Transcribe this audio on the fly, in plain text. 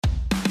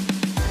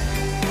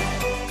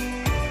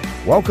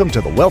Welcome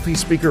to the Wealthy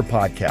Speaker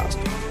Podcast,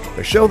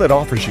 the show that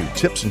offers you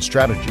tips and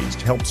strategies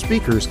to help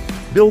speakers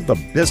build the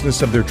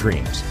business of their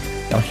dreams.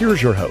 Now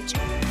here's your host,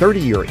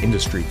 30-year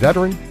industry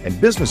veteran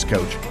and business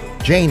coach,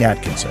 Jane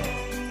Atkinson.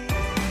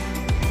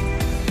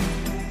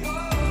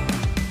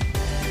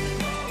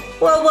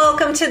 Well,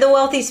 welcome to the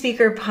Wealthy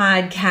Speaker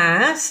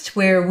Podcast,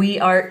 where we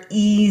are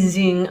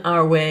easing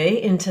our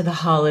way into the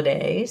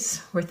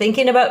holidays. We're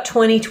thinking about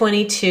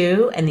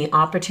 2022 and the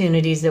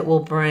opportunities it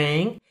will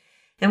bring.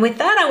 And with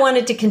that, I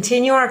wanted to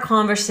continue our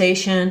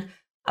conversation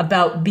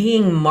about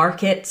being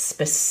market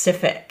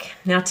specific.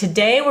 Now,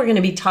 today we're going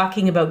to be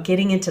talking about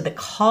getting into the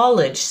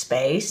college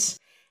space,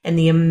 and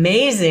the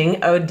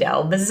amazing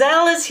Odell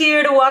Bizzell is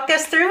here to walk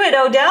us through it.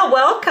 Odell,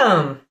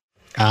 welcome.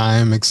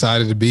 I'm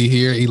excited to be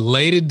here,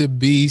 elated to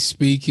be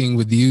speaking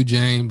with you,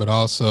 Jane, but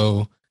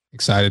also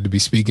excited to be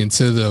speaking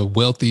to the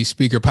Wealthy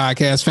Speaker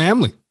Podcast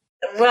family.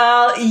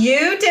 Well,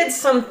 you did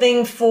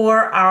something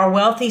for our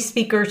Wealthy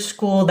Speaker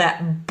School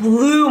that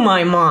blew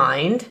my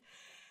mind.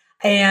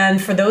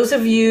 And for those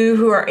of you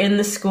who are in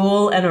the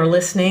school and are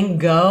listening,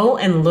 go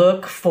and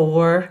look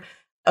for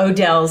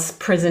Odell's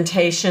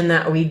presentation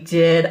that we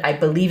did. I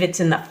believe it's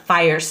in the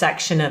fire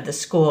section of the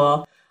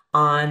school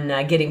on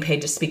getting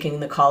paid to speak in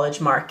the college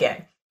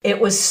market.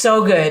 It was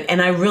so good.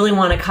 And I really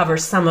want to cover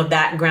some of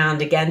that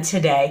ground again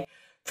today.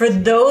 For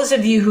those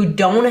of you who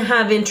don't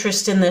have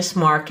interest in this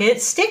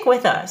market, stick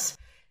with us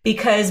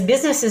because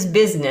business is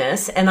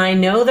business. And I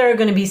know there are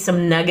going to be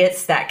some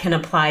nuggets that can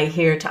apply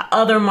here to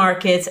other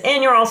markets.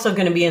 And you're also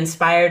going to be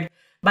inspired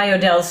by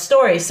Odell's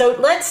story. So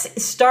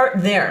let's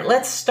start there.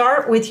 Let's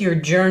start with your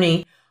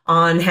journey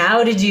on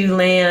how did you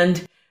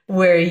land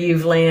where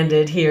you've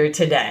landed here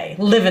today,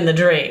 living the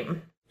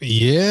dream.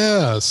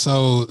 Yeah.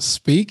 So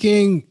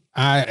speaking,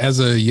 as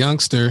a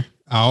youngster,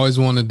 I always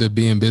wanted to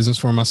be in business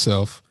for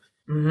myself.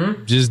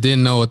 Mm-hmm. Just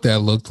didn't know what that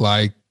looked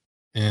like.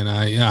 And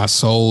I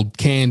sold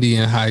candy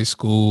in high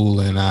school,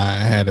 and I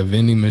had a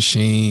vending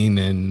machine,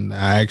 and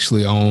I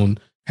actually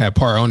had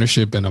part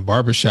ownership in a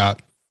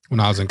barbershop when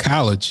I was in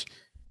college.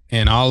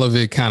 And all of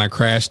it kind of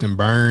crashed and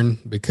burned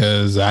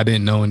because I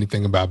didn't know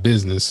anything about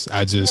business.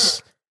 I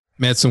just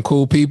met some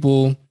cool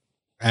people.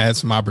 I had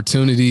some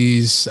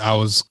opportunities. I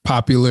was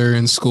popular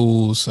in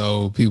school,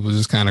 so people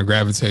just kind of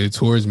gravitated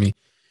towards me.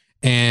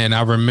 And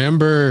I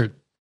remember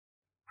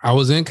I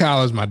was in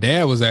college. My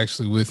dad was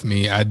actually with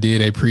me. I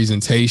did a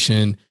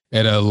presentation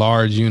at a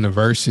large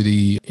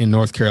university in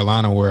North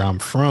Carolina, where I'm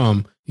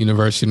from,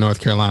 University of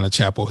North Carolina,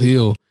 Chapel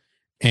Hill.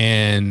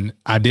 And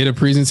I did a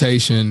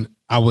presentation.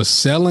 I was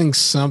selling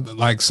something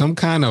like some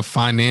kind of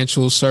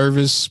financial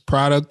service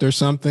product or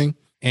something.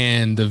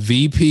 And the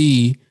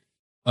VP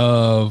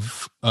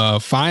of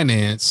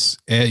finance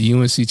at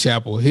UNC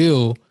Chapel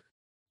Hill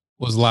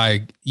was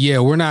like, yeah,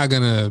 we're not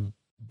going to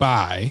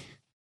buy,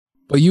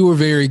 but you were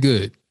very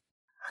good.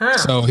 Huh.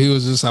 So he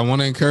was just, I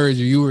want to encourage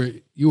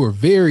you. You were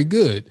very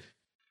good.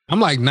 I'm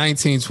like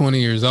 19, 20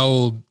 years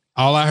old.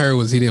 All I heard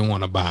was he didn't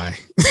want to buy.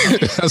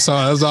 That's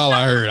all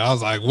I heard. I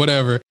was like,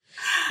 whatever.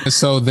 And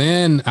so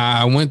then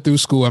I went through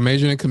school. I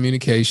majored in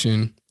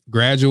communication,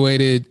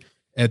 graduated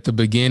at the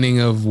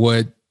beginning of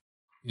what,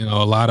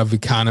 a lot of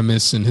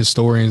economists and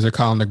historians are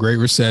calling the Great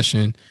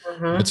Recession,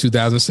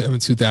 2007,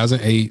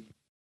 2008.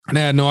 And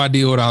I had no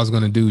idea what I was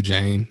going to do,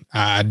 Jane.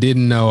 I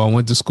didn't know. I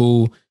went to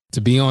school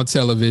to be on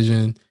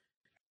television,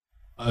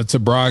 to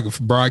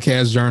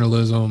broadcast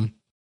journalism,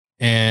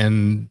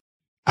 and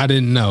I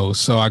didn't know.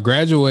 So I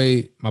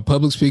graduate. My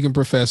public speaking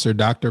professor,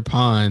 Dr.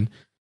 Pond,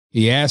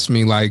 he asked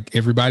me, like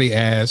everybody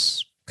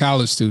asks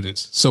college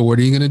students, so what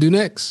are you going to do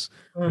next?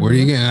 Where are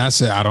you going? And I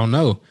said, I don't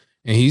know.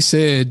 And he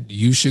said,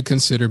 you should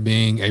consider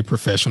being a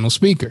professional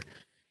speaker.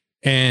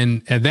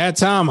 And at that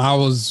time, I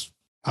was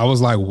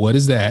like, what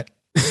is that?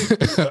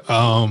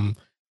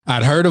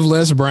 I'd heard of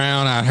Les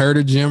Brown. I'd heard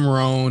of Jim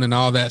Rohn and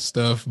all that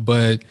stuff.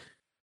 But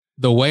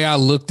the way I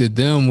looked at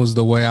them was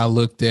the way I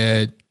looked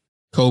at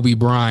Kobe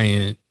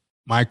Bryant,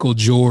 Michael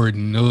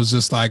Jordan. It was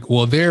just like,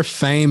 well, they're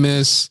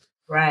famous.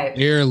 Right.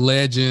 They're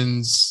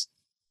legends.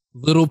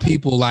 Little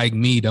people like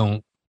me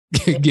don't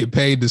get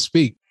paid to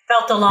speak.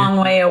 Felt a long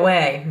way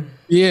away.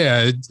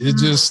 Yeah, it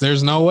just,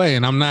 there's no way.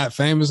 And I'm not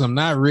famous. I'm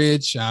not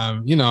rich.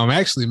 I'm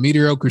actually a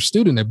mediocre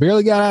student that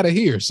barely got out of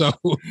here. So,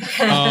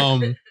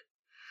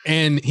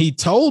 and he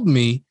told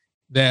me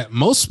that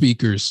most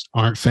speakers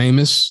aren't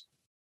famous,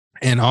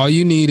 and all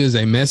you need is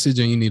a message,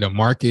 and you need a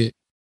market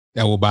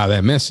that will buy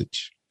that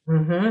message.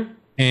 Mm-hmm.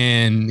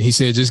 And he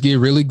said, just get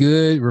really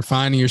good,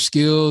 refining your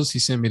skills. He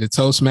sent me to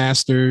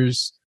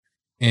Toastmasters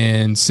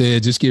and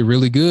said, just get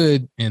really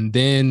good, and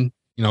then,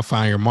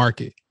 find your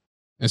market.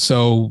 And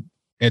so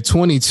at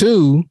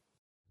 22,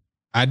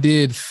 I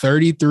did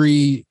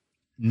 33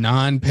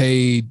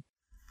 non-paid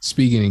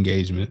speaking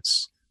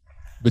engagements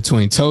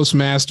between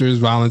Toastmasters,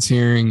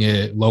 volunteering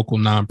at local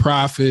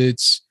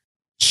nonprofits,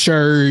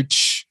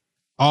 church,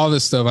 all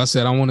this stuff. I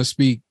said, I want to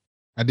speak.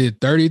 I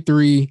did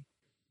 33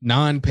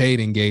 non-paid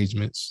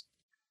engagements.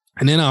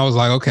 And then I was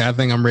like, okay, I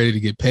think I'm ready to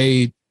get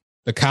paid.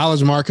 The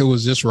college market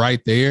was just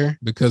right there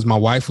because my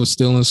wife was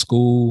still in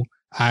school.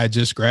 I had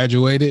just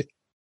graduated.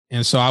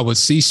 And so I would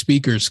see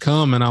speakers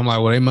come and I'm like,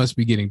 well, they must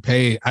be getting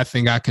paid. I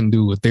think I can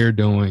do what they're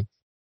doing.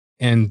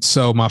 And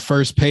so my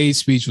first paid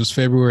speech was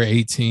February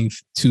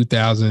 18th,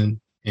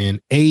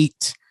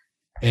 2008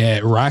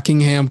 at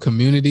Rockingham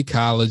Community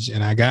College.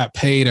 And I got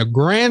paid a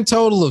grand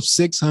total of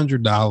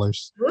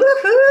 $600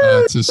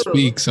 to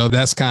speak. So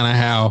that's kind of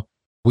how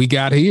we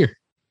got here.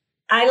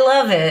 I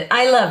love it.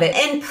 I love it.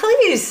 And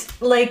please,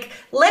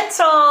 let's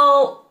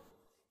all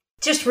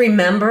just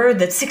remember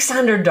that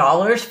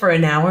 $600 for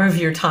an hour of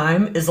your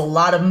time is a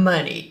lot of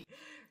money,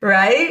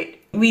 right?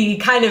 We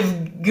kind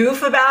of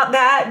goof about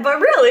that, but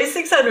really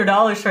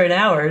 $600 for an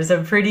hour is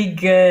a pretty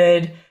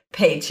good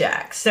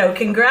paycheck. So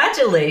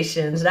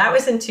congratulations. That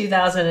was in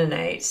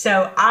 2008.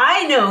 So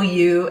I know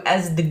you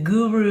as the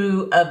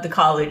guru of the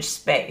college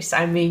space.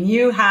 I mean,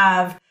 you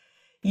have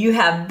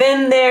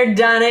been there,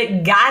 done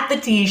it, got the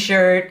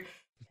t-shirt.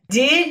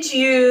 Did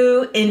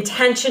you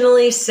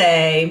intentionally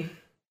say,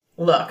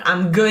 look,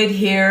 I'm good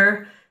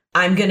here.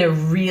 I'm going to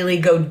really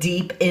go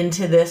deep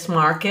into this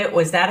market?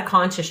 Was that a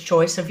conscious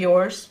choice of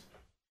yours?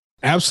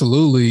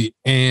 Absolutely.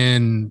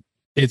 And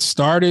it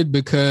started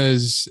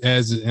because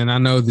and I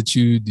know that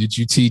you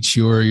teach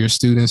your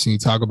students and you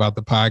talk about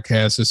the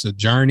podcast, it's a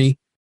journey.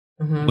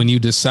 Mm-hmm. When you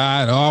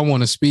decide, I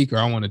want to speak or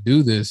I want to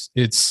do this,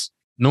 it's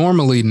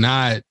normally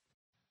not,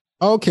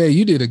 okay,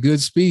 you did a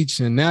good speech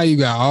and now you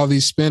got all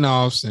these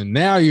spinoffs and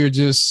now you're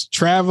just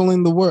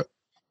traveling the world.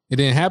 It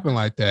didn't happen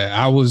like that.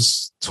 I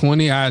was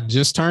 20. I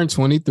just turned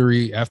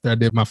 23 after I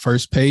did my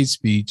first paid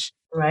speech.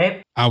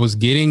 Right. I was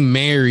getting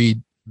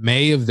married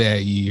May of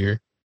that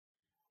year.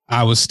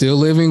 I was still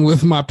living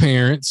with my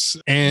parents.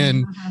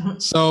 And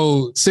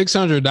so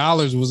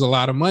 $600 was a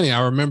lot of money.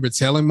 I remember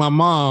telling my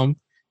mom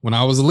when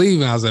I was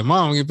leaving, I was like,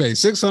 Mom, I get paid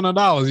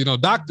 $600. You know,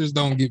 doctors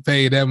don't get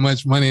paid that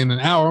much money in an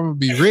hour. I'm going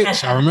to be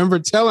rich. I remember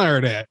telling her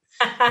that.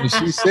 And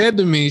she said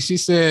to me, she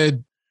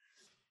said,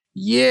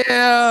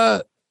 yeah,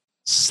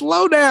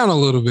 slow down a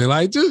little bit.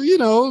 Like, just,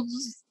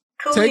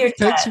 cool take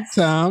some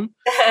time.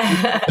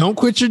 Don't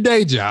quit your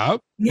day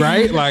job,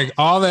 right? Like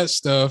all that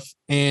stuff.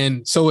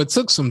 And so it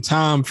took some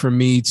time for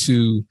me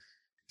to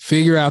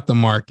figure out the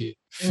market,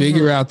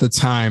 figure out the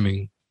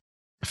timing,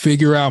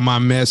 figure out my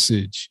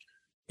message.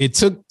 It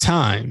took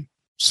time.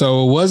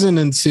 So it wasn't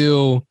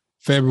until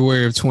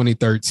February of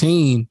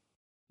 2013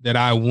 that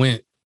I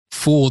went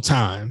full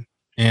time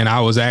and I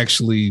was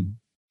actually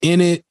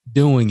in it,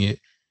 doing it.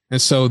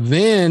 And so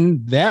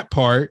then that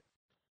part,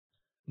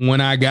 when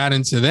I got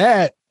into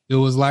that, it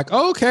was like,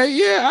 okay,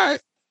 yeah,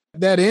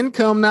 that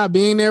income not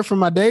being there from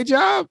my day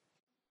job.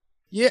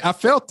 Yeah, I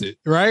felt it,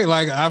 right?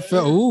 Like I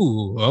felt,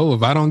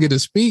 if I don't get a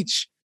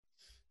speech,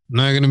 I'm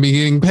not going to be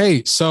getting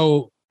paid.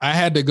 So I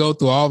had to go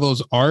through all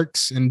those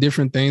arcs and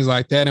different things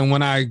like that. And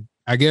when I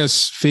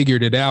guess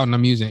figured it out, and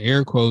I'm using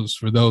air quotes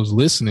for those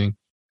listening,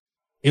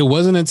 it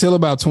wasn't until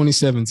about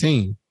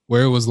 2017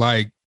 where it was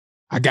like,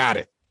 I got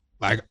it.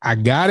 Like I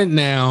got it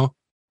now.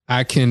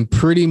 I can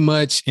pretty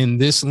much in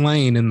this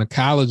lane, in the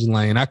college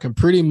lane, I can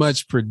pretty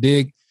much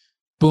predict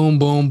boom,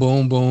 boom,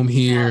 boom, boom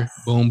here,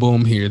 boom,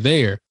 boom here,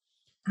 there.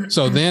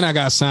 So then I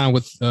got signed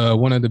with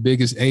one of the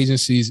biggest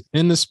agencies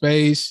in the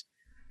space.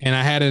 And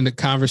I had a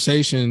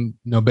conversation,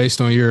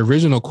 based on your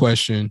original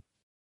question,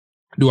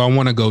 do I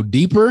want to go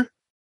deeper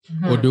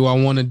or do I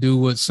want to do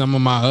what some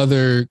of my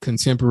other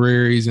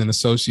contemporaries and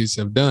associates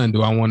have done?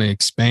 Do I want to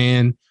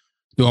expand?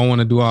 Do I want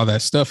to do all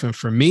that stuff? And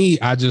for me,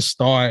 I just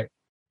thought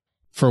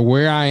for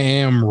where I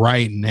am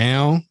right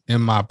now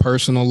in my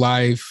personal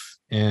life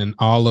and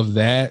all of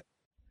that,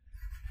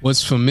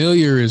 what's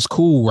familiar is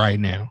cool right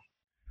now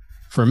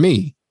for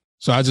me.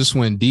 So I just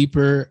went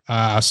deeper.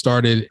 I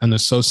started an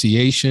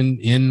association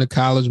in the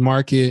college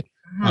market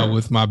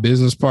with my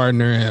business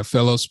partner, a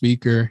fellow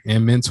speaker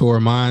and mentor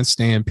of mine,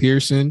 Stan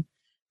Pearson.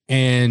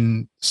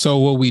 And so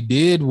what we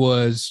did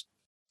was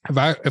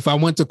if I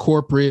went to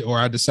corporate or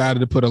I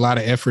decided to put a lot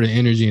of effort and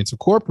energy into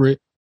corporate,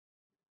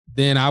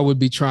 then I would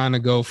be trying to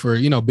go for,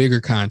 bigger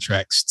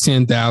contracts,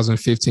 10,000,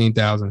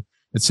 15,000,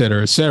 et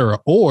cetera, et cetera.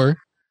 Or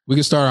we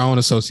could start our own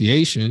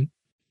association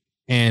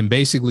and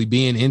basically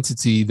be an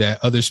entity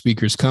that other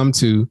speakers come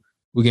to.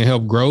 We can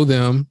help grow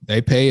them.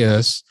 They pay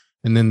us.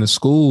 And then the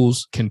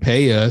schools can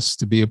pay us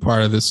to be a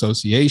part of the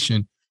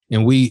association.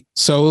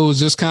 So it was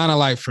just kind of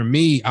like, for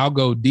me, I'll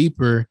go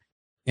deeper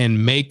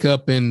and make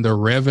up in the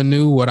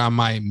revenue what I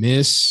might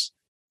miss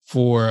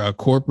for a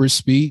corporate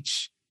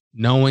speech,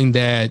 knowing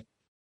that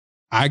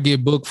I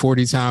get booked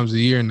 40 times a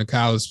year in the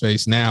college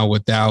space now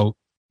without,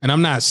 and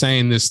I'm not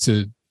saying this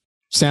to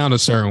sound a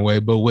certain way,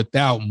 but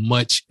without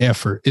much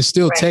effort. It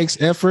still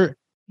takes effort.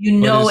 You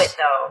know it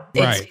though.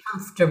 It's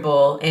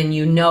comfortable and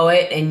you know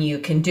it and you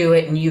can do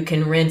it and you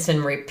can rinse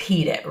and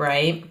repeat it,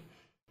 right?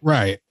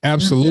 Right.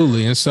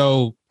 Absolutely. And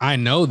so I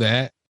know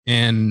that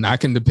and I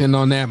can depend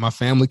on that. My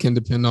family can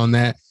depend on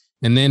that.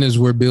 And then as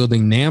we're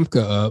building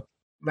NAMCA up,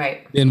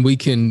 then we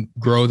can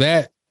grow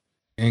that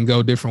and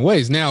go different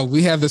ways. Now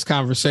we have this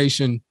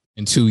conversation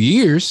in 2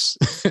 years.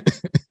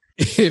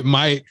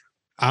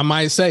 I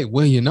might say,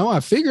 well, I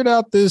figured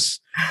out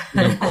this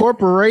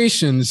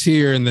corporations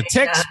here in the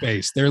tech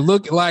space. They're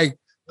looking like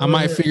I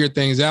might figure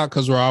things out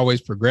because we're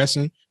always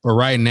progressing. But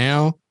right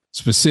now,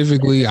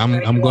 specifically,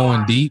 I'm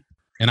going deep,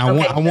 and I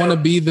want to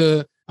be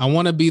the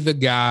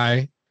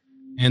guy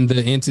and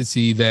the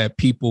entity that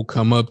people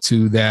come up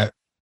to that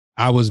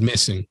I was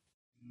missing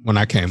when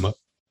I came up.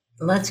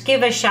 Let's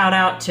give a shout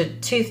out to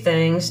two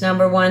things.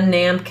 Number one,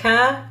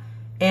 NAMCA,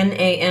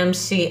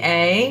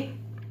 NAMCA.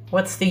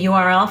 What's the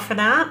URL for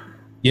that?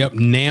 Yep,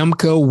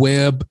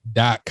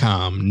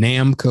 namcaweb.com.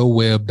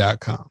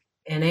 namcaweb.com.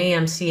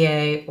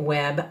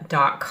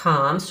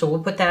 namcaweb.com. So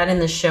we'll put that in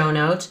the show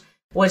notes.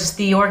 Was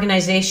the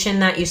organization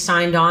that you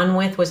signed on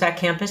with, was that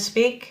Campus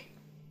Speak?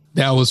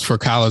 That was for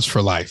College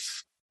for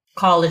Life.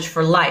 College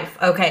for Life.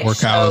 Okay. Or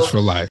College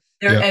for Life.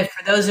 For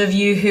those of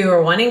you who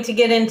are wanting to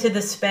get into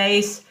the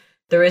space,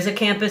 there is a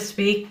Campus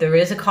Speak. There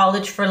is a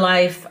College for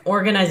Life,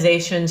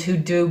 organizations who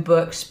do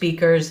book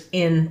speakers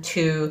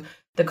into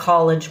the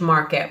college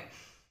market.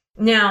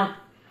 Now,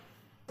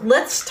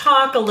 let's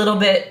talk a little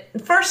bit.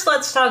 First,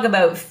 let's talk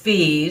about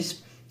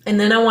fees. And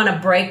then I want to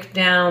break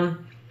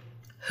down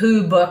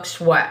who books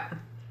what,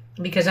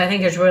 because I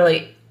think it's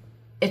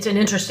an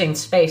interesting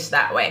space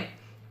that way.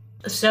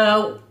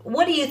 So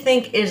what do you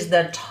think is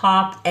the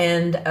top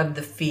end of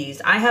the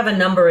fees? I have a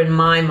number in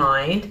my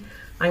mind.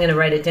 I'm going to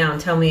write it down. You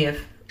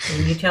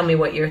tell me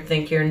what you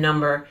think your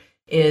number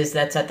is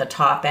that's at the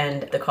top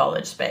end of the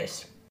college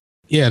space.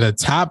 Yeah, the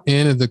top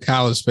end of the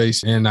college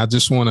space. And I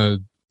just want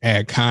to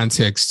add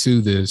context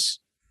to this.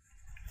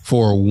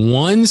 For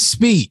one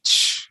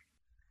speech,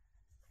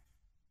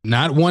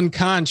 not one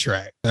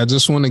contract. I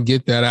just want to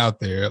get that out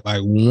there.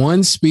 Like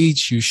one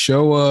speech, you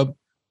show up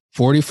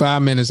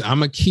 45 minutes.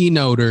 I'm a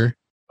keynoter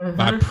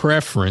by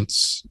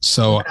preference.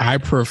 So I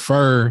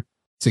prefer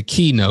to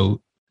keynote.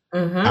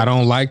 I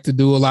don't like to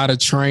do a lot of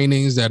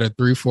trainings that are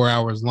 3-4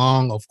 hours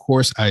long. Of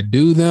course, I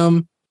do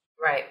them.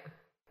 Right.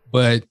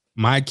 But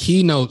my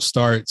keynote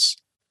starts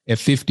at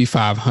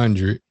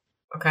 5,500.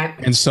 Okay.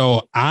 And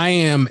so I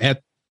am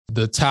at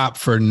the top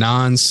for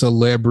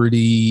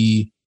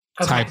non-celebrity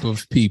type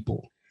of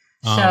people.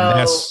 So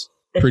that's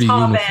the pretty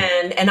top uniform.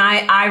 end, and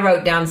I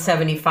wrote down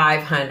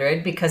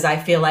 7,500 because I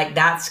feel like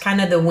that's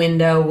kind of the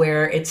window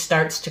where it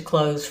starts to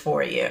close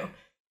for you.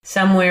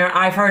 Somewhere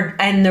I've heard,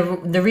 and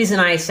the reason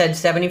I said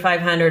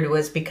 7,500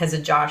 was because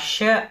of Josh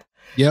Shipp,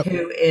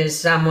 who is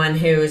someone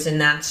who is in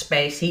that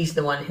space. He's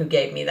the one who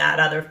gave me that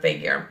other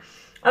figure.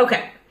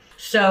 Okay,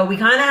 so we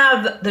kind of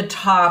have the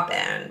top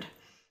end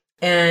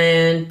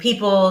and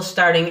people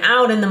starting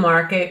out in the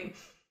market.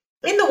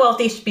 In the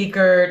Wealthy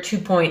Speaker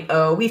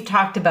 2.0, we've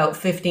talked about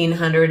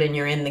 1,500 and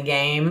you're in the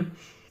game.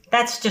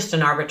 That's just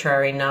an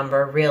arbitrary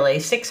number, really.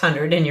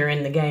 600 and you're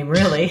in the game,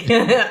 really.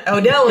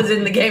 Odell was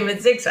in the game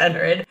at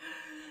 600.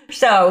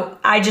 So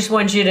I just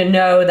want you to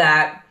know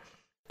that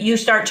you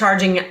start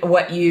charging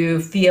what you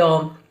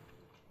feel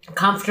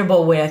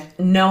comfortable with,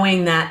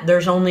 knowing that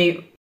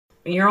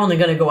you're only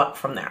going to go up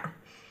from there,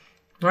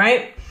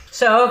 right?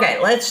 So, okay,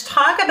 let's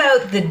talk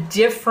about the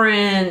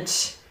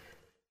different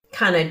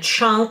kind of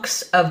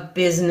chunks of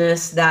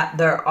business that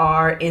there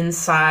are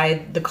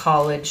inside the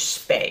college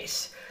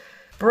space.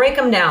 Break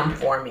them down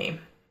for me.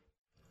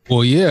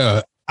 Well,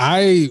 yeah,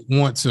 I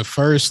want to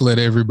first let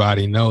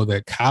everybody know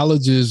that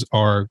colleges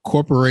are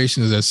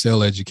corporations that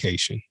sell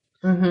education.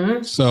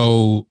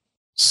 So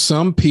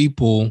some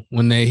people,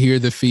 when they hear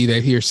the fee,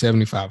 they hear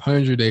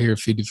 7,500, they hear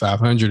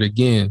 5,500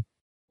 again.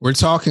 We're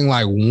talking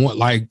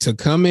like to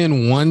come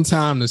in one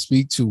time to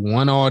speak to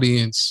one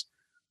audience,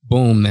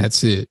 boom,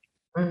 that's it.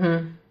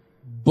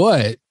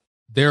 But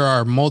there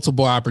are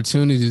multiple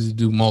opportunities to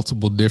do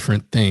multiple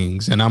different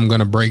things. And I'm going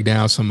to break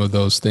down some of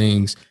those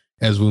things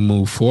as we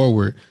move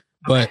forward.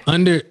 But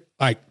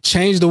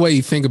change the way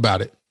you think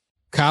about it.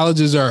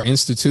 Colleges are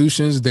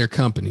institutions, they're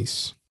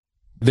companies.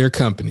 They're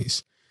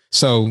companies.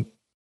 So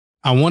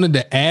I wanted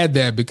to add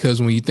that because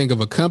when you think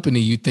of a company,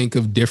 you think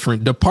of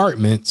different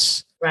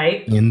departments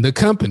in the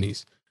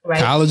companies.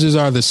 Colleges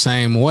are the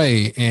same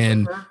way.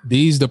 And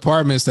these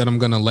departments that I'm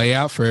going to lay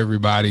out for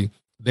everybody,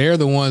 they're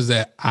the ones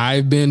that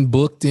I've been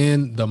booked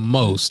in the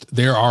most.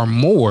 There are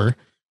more,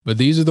 but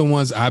these are the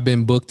ones I've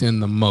been booked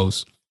in the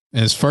most.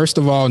 And it's first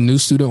of all, new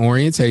student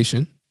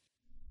orientation.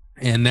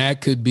 And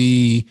that could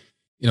be,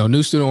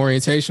 new student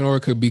orientation, or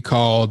it could be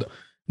called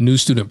new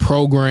student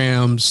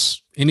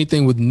programs,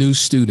 anything with new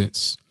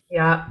students.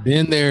 Yeah.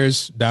 Then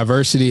there's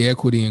diversity,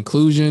 equity,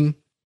 inclusion.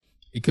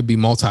 It could be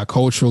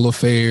multicultural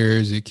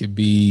affairs. It could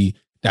be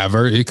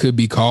it could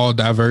be called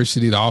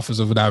diversity, the Office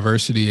of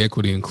Diversity,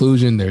 Equity,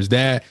 Inclusion. There's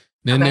that.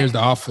 Then there's the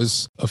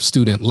Office of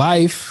Student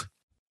Life.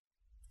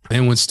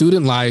 And with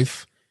Student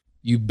Life,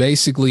 you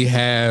basically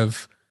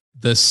have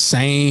the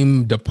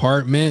same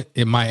department.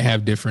 It might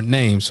have different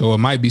names. So it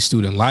might be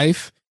Student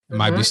Life. It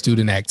might be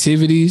Student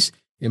Activities.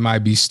 It might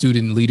be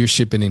Student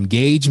Leadership and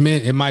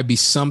Engagement. It might be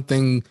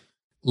something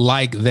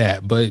like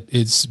that, but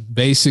it's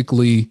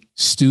basically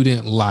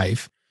Student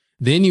Life.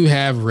 Then you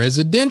have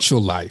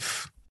Residential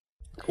Life,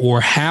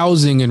 or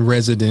Housing and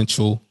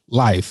Residential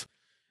Life.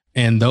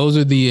 And those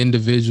are the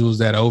individuals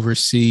that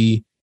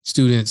oversee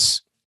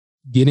students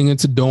getting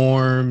into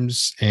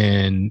dorms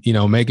and,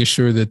 making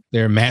sure that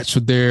they're matched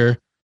with their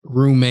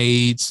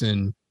roommates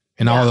and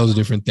all those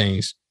different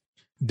things.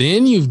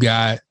 Then you've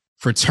got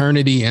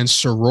fraternity and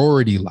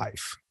sorority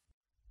life.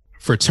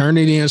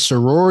 Fraternity and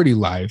sorority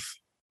life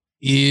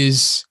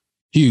is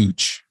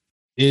huge.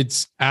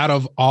 It's out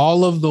of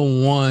all of the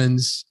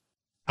ones,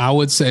 I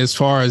would say, as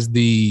far as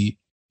the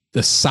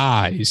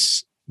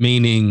size,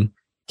 meaning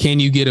can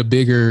you get a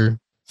bigger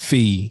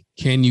fee?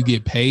 Can you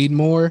get paid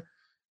more?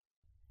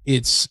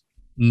 It's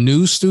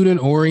new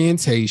student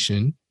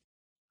orientation.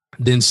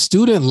 Then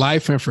student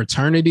life and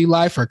fraternity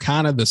life are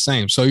kind of the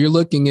same. So you're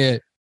looking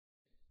at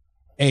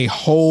a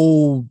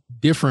whole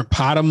different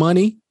pot of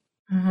money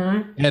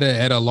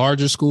at a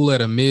larger school,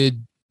 at a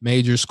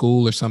mid-major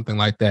school or something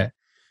like that.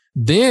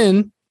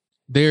 Then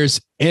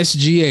there's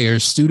SGA, or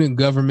Student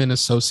Government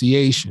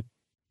Association.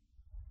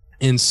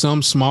 In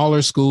some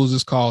smaller schools,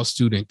 it's called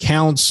Student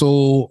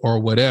Council or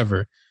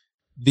whatever.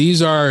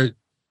 These are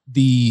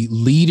the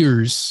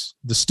leaders,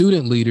 the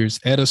student leaders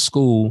at a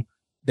school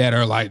that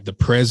are like the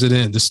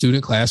president, the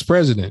student class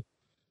president,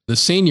 the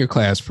senior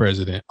class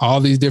president, all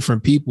these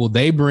different people.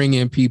 They bring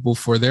in people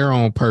for their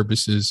own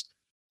purposes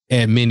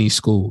at many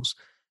schools.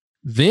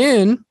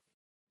 Then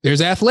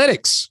there's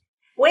athletics.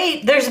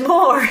 Wait, there's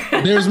more.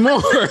 There's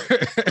more.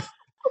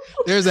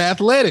 There's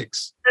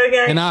athletics.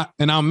 Okay.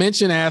 And I'll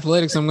mention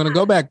athletics. I'm going to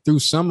go back through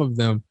some of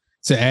them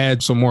to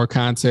add some more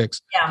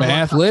context. Yeah, but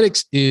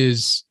athletics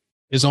is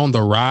on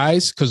the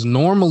rise, because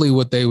normally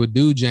what they would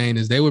do, Jane,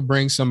 is they would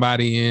bring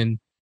somebody in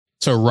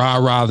to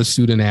rah-rah the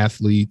student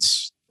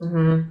athletes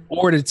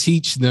or to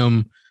teach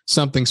them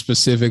something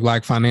specific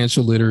like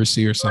financial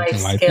literacy or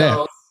something like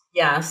that.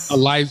 Yes.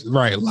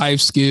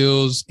 Life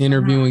skills,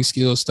 interviewing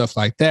skills, stuff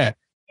like that.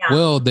 Yeah.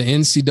 Well, the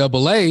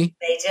NCAA,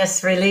 they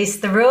just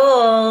released the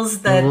rules.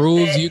 The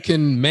rules you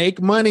can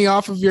make money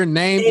off of your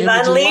name. They've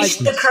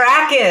unleashed the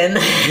Kraken.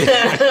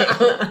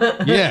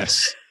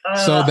 Yes.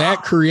 So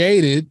that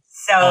created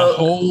a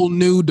whole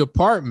new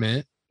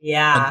department.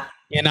 Yeah.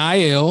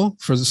 NIL.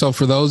 For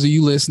those of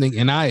you listening,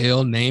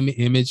 NIL, name,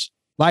 image,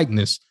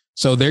 likeness.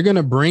 So they're going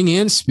to bring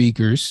in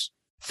speakers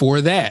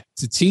for that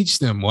to teach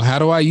them, well, how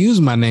do I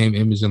use my name,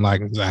 image, and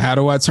likeness? How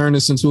do I turn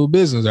this into a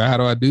business? Or how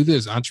do I do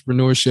this?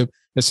 Entrepreneurship,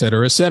 et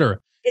cetera, et cetera.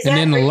 Are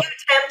you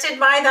tempted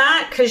by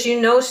that because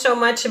you know so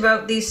much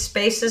about these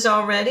spaces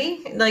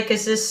already? Like,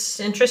 is this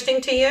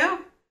interesting to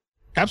you?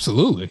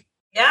 Absolutely.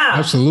 Yeah.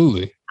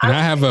 Absolutely. And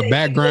I have a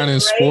background in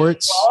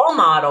sports. Role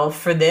model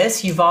for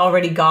this. You've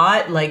already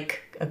got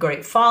like a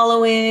great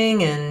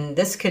following, and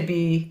that could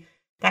be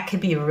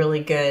a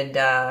really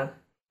good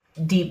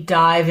deep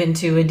dive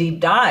into a deep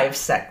dive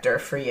sector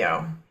for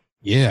you.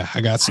 Yeah, I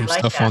got some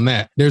stuff on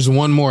that. There's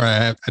one more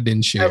I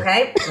didn't share.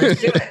 Okay,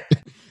 let's do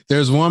it.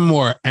 There's one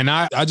more, and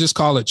I just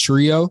call it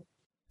TRIO,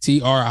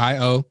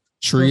 TRIO,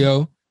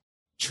 TRIO.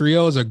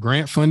 TRIO is a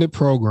grant-funded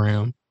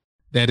program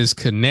that is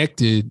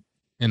connected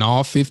in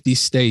all 50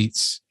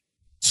 states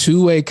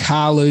to a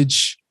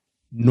college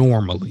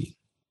normally.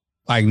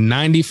 Like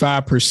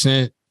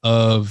 95%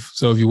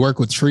 so if you work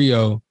with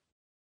TRIO,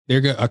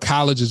 a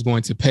college is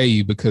going to pay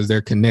you because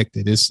they're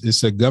connected.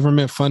 It's a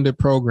government-funded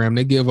program.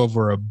 They give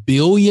over $1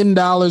 billion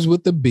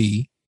with the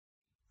B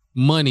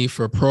money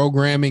for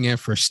programming and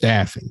for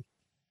staffing.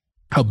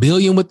 $1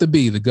 billion with the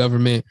B, the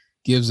government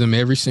gives them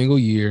every single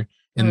year.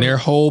 And their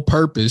whole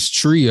purpose,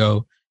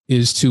 TRIO,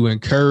 is to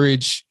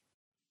encourage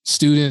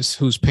students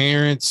whose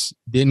parents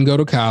didn't go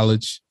to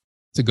college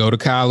to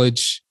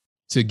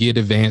get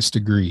advanced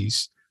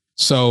degrees.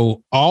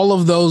 So all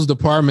of those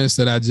departments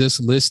that I just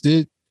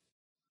listed,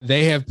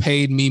 they have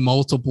paid me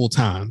multiple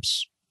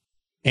times.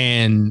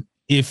 And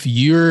if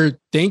you're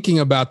thinking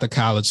about the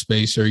college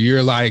space, or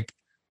you're like,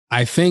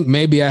 I think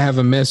maybe I have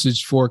a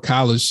message for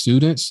college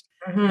students,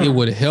 it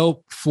would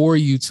help for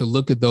you to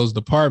look at those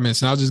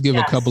departments. And I'll just give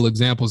a couple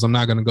examples. I'm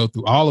not going to go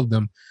through all of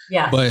them.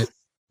 But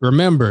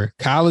remember,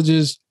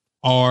 colleges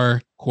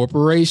are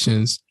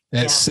corporations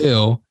that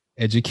sell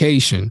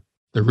education.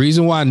 The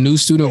reason why new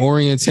student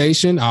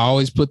orientation, I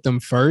always put them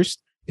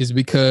first, is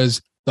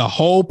because the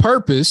whole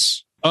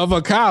purpose of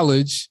a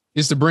college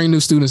is to bring new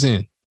students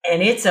in.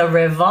 And it's a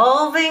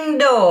revolving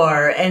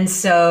door. And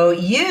so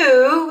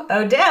you,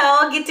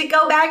 Odell, get to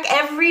go back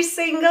every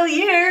single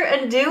year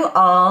and do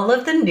all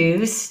of the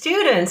new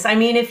students. I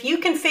mean, if you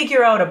can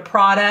figure out a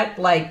product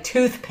like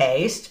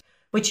toothpaste,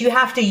 which you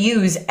have to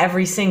use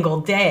every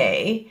single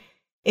day,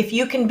 if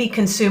you can be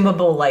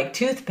consumable like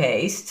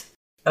toothpaste,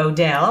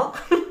 Odell,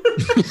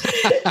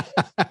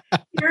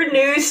 your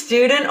new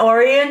student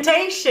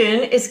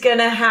orientation is going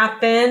to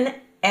happen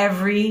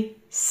every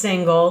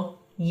single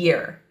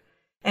year.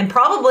 And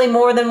probably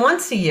more than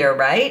once a year,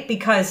 right?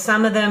 Because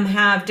some of them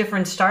have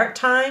different start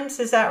times.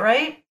 Is that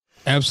right?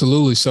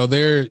 Absolutely. So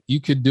you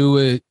could do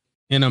it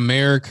in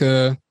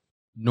America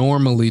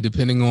normally,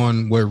 depending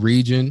on what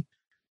region.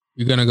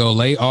 You're going to go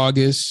late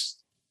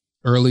August,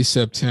 early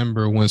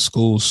September when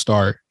schools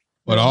start.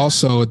 But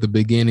also at the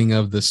beginning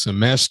of the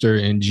semester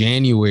in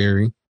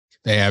January,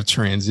 they have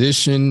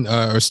transition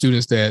or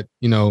students that,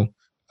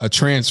 a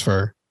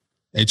transfer.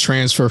 They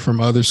transfer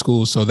from other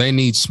schools. So they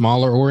need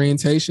smaller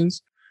orientations.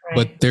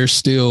 But they're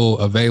still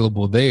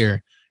available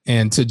there.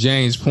 And to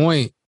Jane's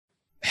point,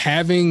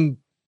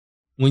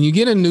 when you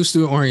get a new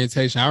student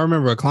orientation, I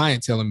remember a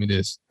client telling me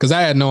this because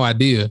I had no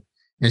idea.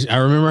 And I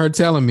remember her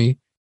telling me,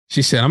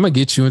 she said, I'm going to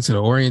get you into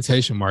the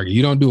orientation market.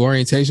 You don't do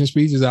orientation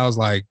speeches? I was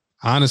like,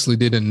 honestly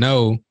didn't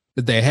know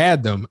that they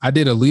had them. I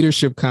did a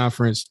leadership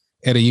conference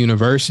at a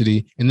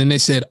university, and then they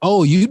said,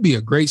 oh, you'd be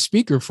a great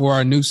speaker for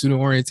our new student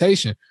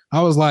orientation.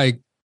 I was like,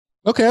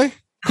 okay,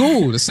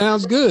 cool. That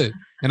sounds good.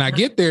 And I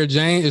get there,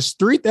 Jane, it's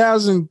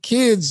 3,000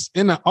 kids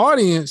in the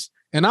audience.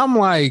 And I'm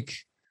like,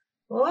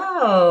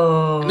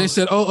 whoa. And they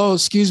said, oh,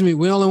 excuse me.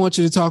 We only want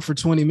you to talk for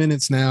 20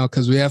 minutes now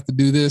because we have to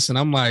do this. And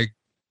I'm like,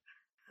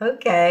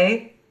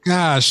 okay.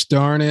 Gosh,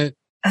 darn it.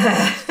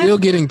 Still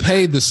getting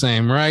paid the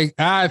same, right?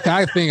 I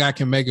think I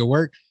can make it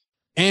work.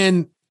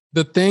 And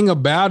the thing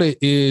about it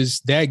is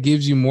that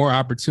gives you more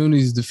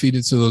opportunities to feed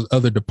into those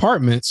other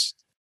departments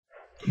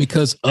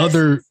because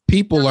other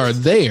people are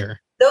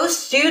there. Those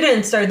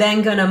students are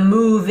then going to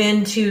move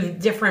into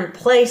different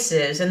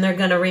places and they're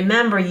going to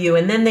remember you.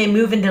 And then they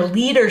move into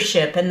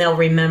leadership and they'll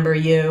remember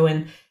you.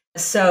 And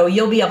so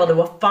you'll be able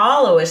to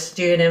follow a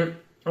student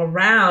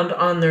around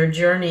on their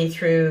journey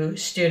through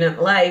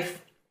student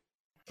life,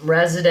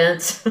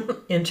 residence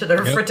into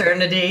their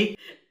fraternity,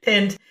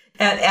 and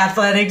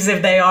athletics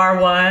if they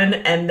are one,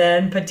 and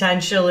then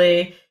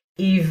potentially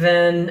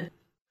even,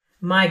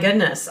 my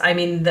goodness, I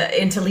mean,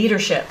 into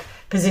leadership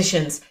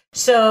positions.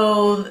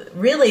 So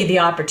really the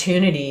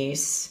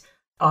opportunities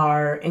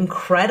are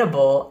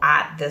incredible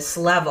at this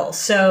level.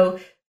 So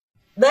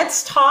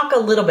let's talk a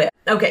little bit.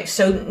 Okay,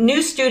 so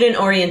new student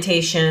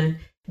orientation,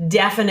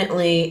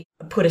 definitely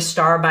put a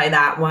star by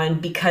that one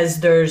because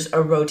there's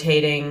a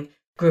rotating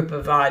group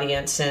of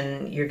audience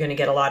and you're going to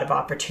get a lot of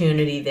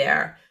opportunity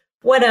there.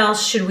 What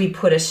else should we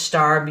put a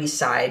star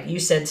beside? You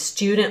said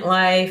student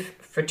life,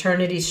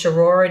 fraternity,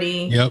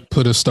 sorority. Yep,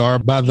 put a star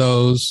by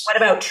those. What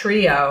about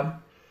trio?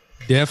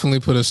 Definitely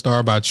put a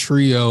star by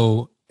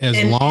trio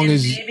as long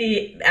as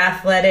maybe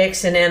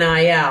athletics and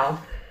NIL.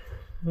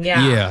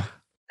 Yeah.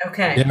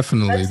 Okay.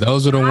 Definitely.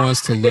 Those are the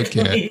ones to look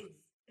at.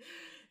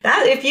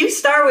 That if you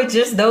start with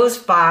just those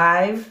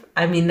 5,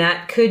 I mean,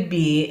 that could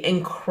be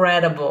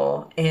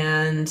incredible.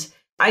 And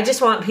I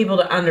just want people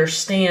to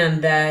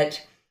understand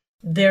that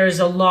there's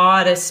a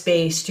lot of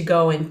space to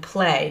go and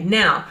play.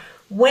 Now,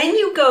 when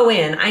you go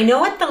in, I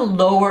know at the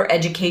lower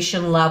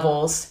education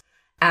levels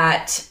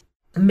at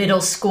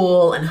middle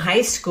school and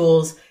high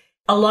schools,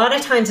 a lot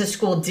of times a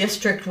school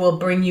district will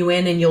bring you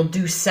in and you'll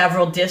do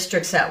several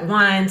districts at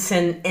once.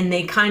 And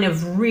they kind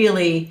of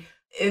really,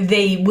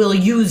 they will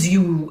use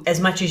you as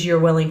much as you're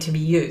willing to be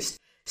used.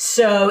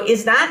 So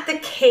is that the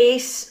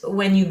case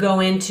when you go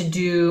in to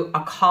do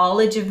a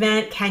college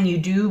event? Can you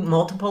do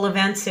multiple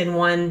events in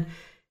one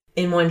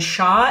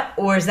shot,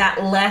 or is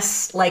that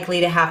less likely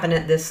to happen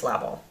at this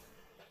level?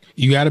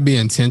 You got to be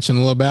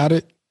intentional about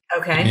it.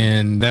 Okay.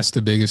 And that's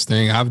the biggest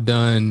thing. I've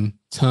done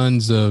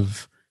tons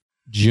of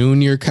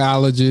junior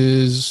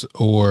colleges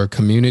or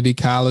community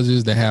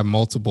colleges that have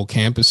multiple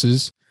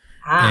campuses.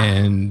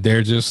 And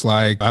they're just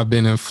like, I've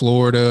been in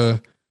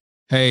Florida.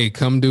 Hey,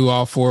 come do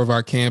all 4 of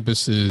our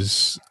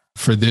campuses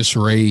for this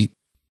rate.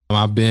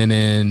 I've been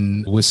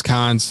in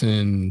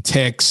Wisconsin,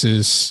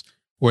 Texas,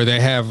 where they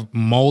have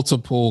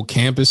multiple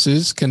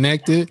campuses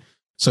connected.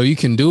 So you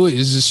can do it.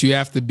 It's just you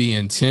have to be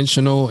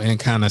intentional and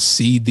kind of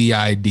seed the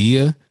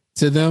idea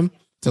to them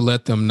to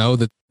let them know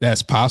that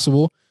that's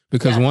possible.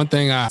 Because one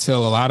thing I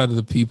tell a lot of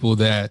the people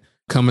that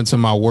come into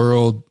my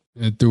world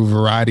through a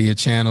variety of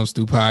channels,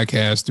 through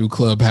podcasts, through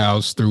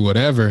Clubhouse, through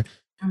whatever,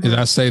 is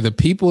I say the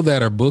people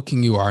that are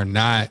booking you are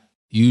not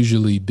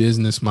usually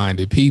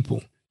business-minded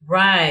people.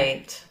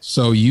 Right.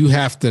 So you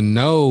have to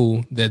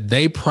know that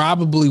they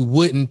probably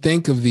wouldn't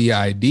think of the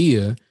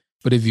idea,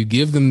 but if you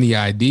give them the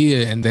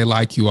idea and they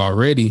like you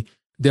already,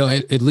 they'll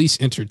at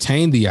least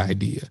entertain the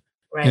idea.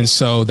 Right. And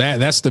so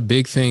that's the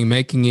big thing,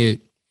 making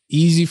it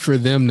easy for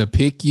them to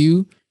pick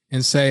you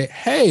and say,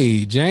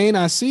 hey, Jane,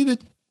 I see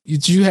that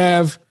you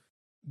have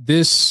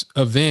this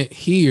event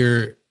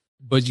here,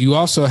 but you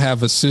also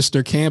have a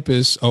sister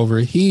campus over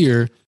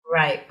here.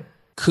 Right.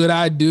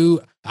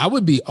 I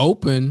would be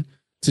open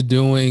to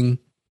doing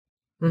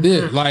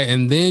this,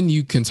 and then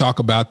you can talk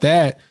about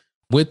that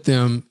with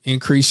them,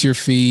 increase your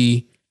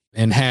fee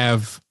and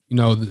have,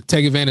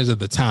 take advantage of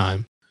the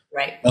time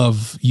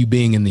of you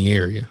being in the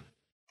area.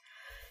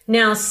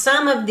 Now,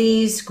 some of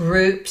these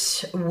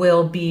groups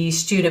will be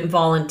student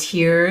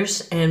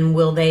volunteers, and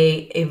will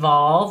they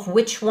evolve?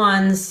 Which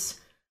ones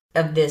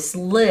of this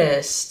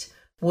list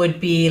would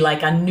be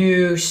like a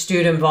new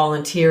student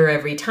volunteer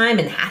every time?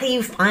 And how do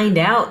you find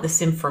out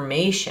this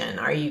information?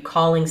 Are you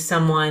calling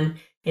someone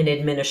in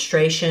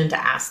administration to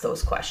ask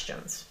those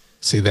questions?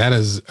 See, that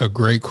is a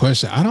great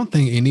question. I don't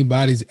think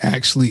anybody's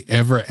actually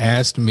ever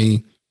asked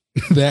me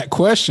that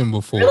question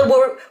before.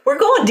 Really, we're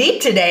going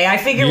deep today. I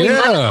figure we might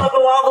as well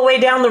go all the way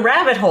down the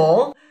rabbit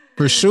hole.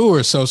 For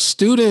sure. So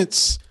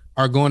students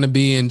are going to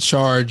be in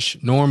charge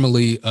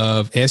normally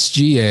of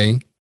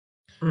SGA.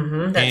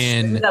 That's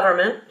student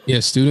government. Yeah,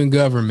 student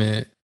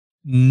government.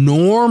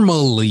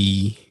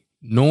 Normally,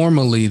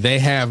 normally they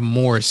have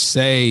more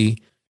say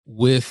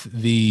with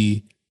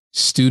the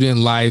student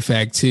life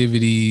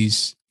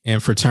activities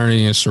and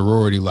fraternity and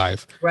sorority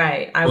life.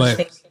 Right. I was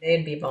thinking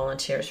they'd be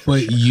volunteers for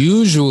but sure.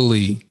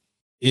 Usually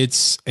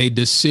it's a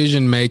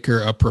decision maker,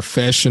 a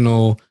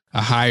professional,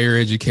 a higher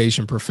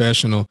education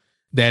professional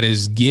that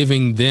is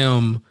giving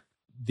them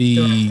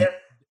giving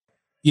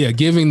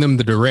them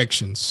the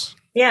directions.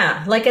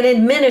 Yeah, like an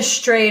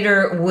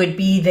administrator would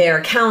be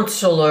their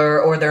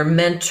counselor or their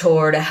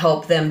mentor to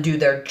help them do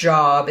their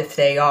job if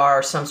they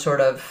are some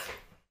sort of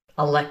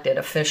elected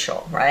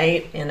official,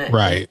 right? In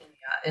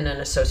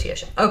an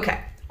association. Okay.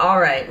 All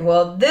right.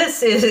 Well,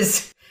 this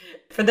is,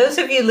 for those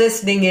of you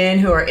listening in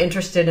who are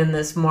interested in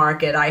this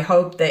market, I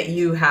hope that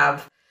you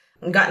have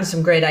gotten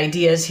some great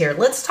ideas here.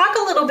 Let's talk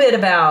a little bit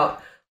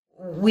about,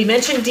 we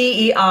mentioned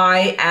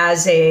DEI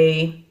as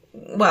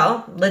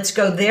let's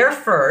go there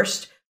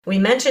first. We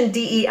mentioned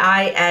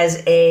DEI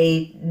as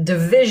a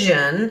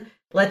division.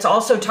 Let's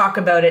also talk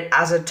about it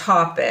as a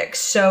topic.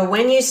 So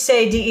when you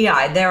say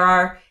DEI, there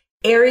are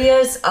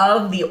areas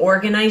of the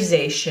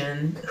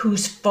organization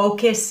whose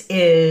focus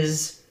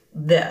is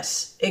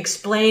this.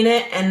 Explain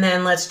it, and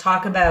then let's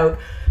talk about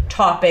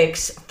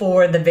topics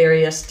for the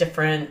various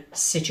different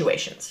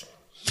situations.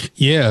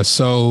 Yeah,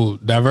 so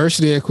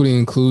diversity, equity,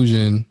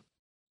 inclusion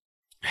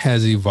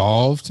has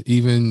evolved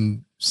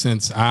even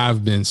since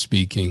I've been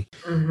speaking.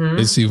 Mm-hmm.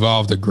 It's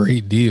evolved a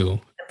great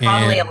deal.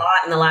 Probably a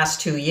lot in the last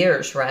 2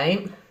 years,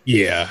 right?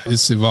 Yeah,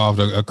 it's evolved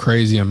a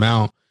crazy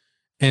amount.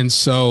 And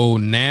so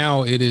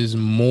now it is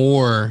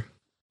more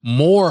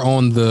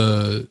on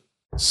the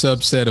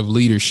subset of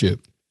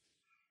leadership,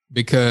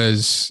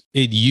 because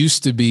it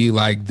used to be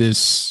like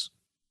this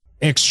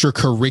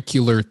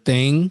extracurricular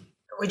thing.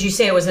 Would you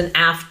say it was an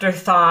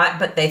afterthought,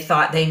 but they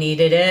thought they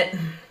needed it?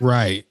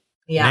 Right.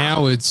 Yeah.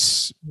 Now you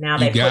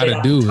got to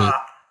do it.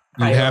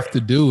 You have to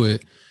do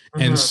it.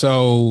 Mm-hmm. And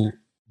so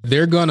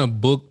they're going to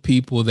book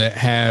people that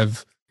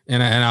have,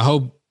 and I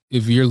hope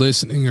if you're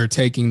listening or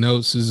taking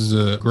notes, this is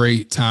a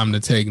great time to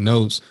take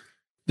notes.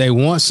 They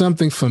want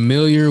something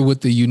familiar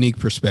with the unique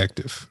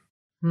perspective.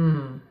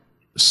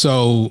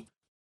 So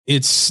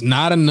it's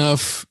not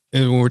enough,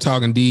 and when we're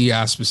talking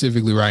DEI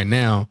specifically right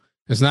now,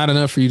 it's not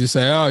enough for you to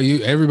say,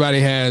 everybody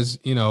has,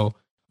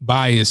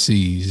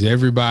 biases.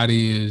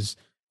 Everybody is,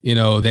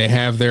 they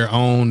have their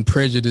own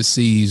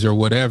prejudices or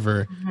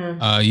whatever.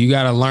 Mm-hmm. You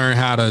got to learn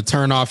how to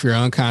turn off your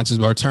unconscious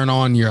or turn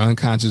on your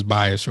unconscious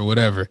bias or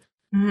whatever.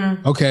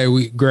 Mm-hmm.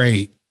 Okay,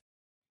 great.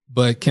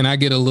 But can I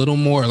get a little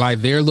more,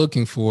 like they're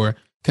looking for,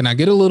 can I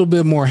get a little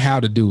bit more how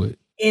to do it?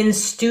 In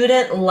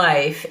student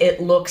life, it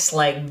looks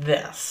like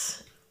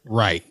this.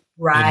 Right.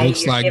 Right. It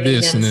looks You're like giving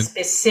this. them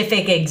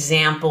specific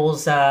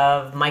examples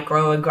of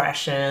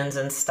microaggressions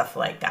and stuff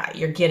like that.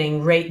 You're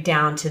getting right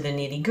down to the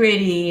nitty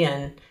gritty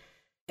and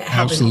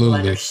helping people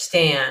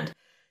understand.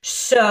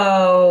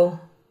 So,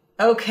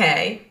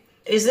 okay.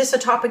 Is this a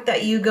topic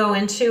that you go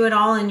into at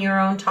all in your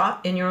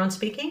own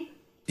speaking?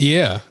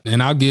 Yeah.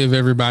 And I'll give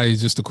everybody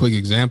just a quick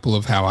example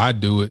of how I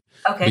do it.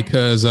 Okay.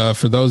 Because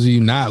for those of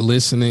you not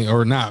listening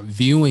or not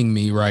viewing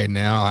me right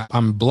now,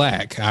 I'm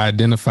Black. I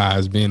identify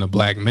as being a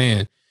Black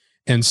man.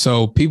 And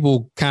so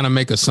people kind of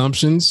make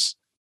assumptions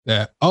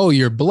that,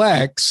 you're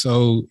Black,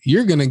 so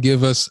you're going to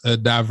give us a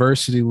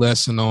diversity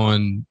lesson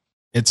on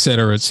et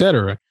cetera, et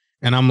cetera.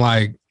 And I'm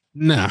like,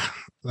 nah,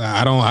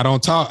 I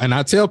don't talk. And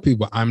I tell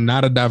people I'm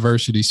not a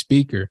diversity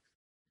speaker.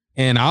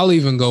 And I'll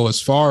even go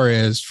as far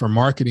as for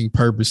marketing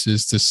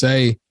purposes to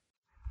say,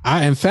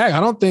 I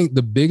don't think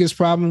the biggest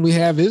problem we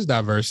have is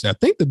diversity. I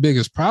think the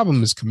biggest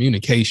problem is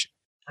communication.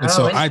 And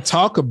so I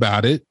talk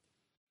about it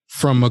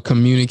from a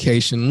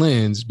communication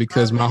lens,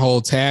 because my whole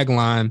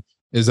tagline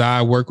is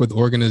I work with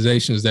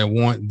organizations that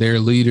want their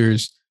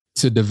leaders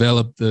to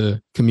develop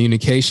the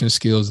communication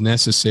skills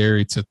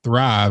necessary to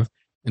thrive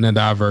in a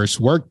diverse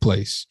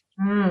workplace.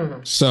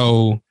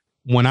 So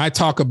when I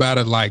talk about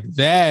it like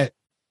that,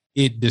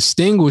 it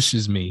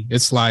distinguishes me.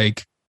 It's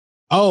like,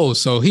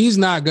 so he's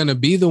not going to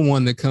be the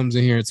one that comes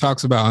in here and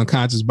talks about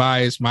unconscious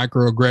bias,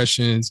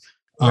 microaggressions,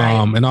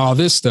 and all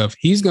this stuff.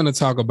 He's going to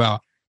talk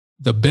about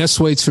the best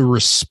way to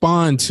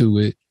respond to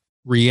it,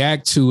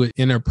 react to it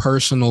in a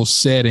personal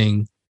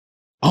setting.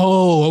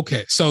 Oh,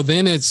 okay. So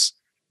then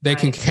they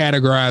can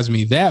categorize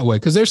me that way,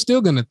 because they're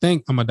still going to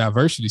think I'm a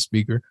diversity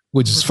speaker,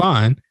 which is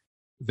fine.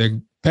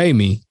 They pay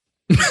me.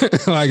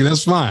 Like,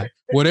 that's fine.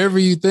 Whatever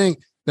you think,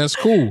 that's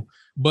cool.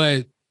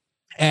 But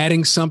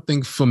adding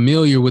something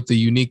familiar with the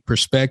unique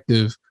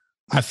perspective,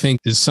 I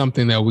think, is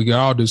something that we can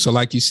all do. So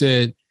like you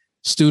said,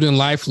 student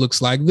life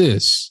looks like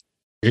this.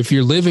 If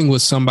you're living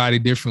with somebody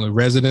differently,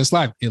 residence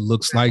life, it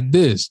looks like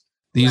this.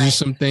 These are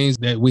some things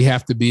that we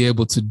have to be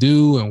able to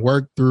do and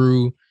work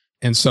through.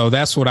 And so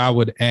that's what I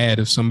would add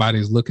if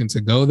somebody's looking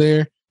to go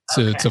there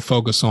to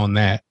focus on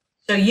that.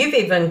 So you've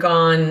even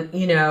gone,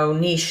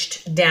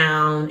 niched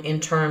down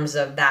in terms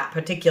of that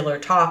particular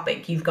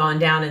topic. You've gone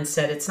down and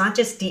said, it's not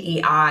just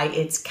DEI,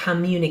 it's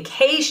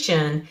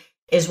communication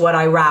is what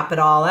I wrap it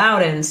all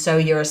out in. So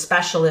you're a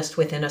specialist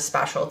within a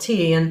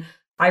specialty. And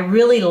I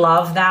really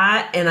love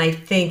that. And I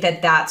think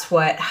that that's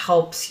what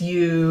helps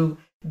you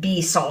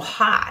be so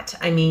hot.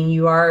 I mean,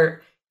 you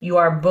are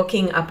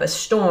booking up a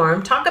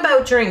storm. Talk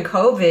about during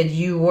COVID,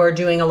 you were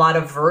doing a lot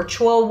of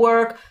virtual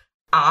work.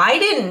 I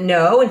didn't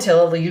know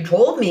until you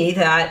told me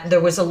that there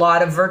was a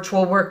lot of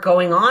virtual work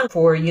going on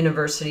for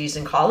universities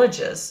and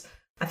colleges.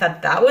 I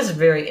thought that was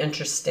very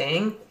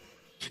interesting.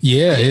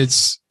 Yeah,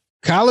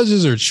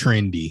 colleges are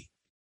trendy,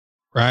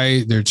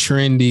 right? They're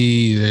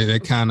trendy. They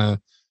kind of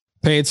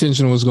pay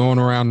attention to what's going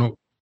around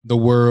the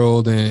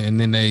world, and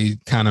then they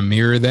kind of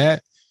mirror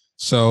that.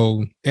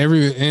 So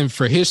and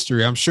for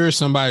history, I'm sure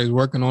somebody's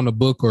working on a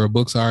book or a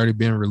book's already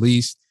been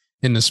released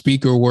in the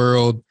speaker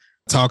world,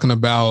 talking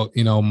about,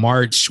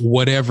 March,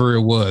 whatever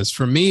it was.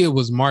 For me, it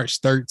was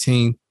March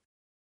 13th.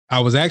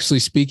 I was actually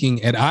speaking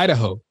in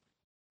Idaho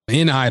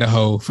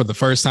for the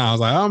first time. I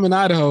was like, I'm in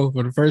Idaho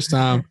for the first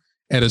time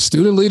at a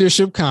student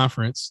leadership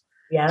conference.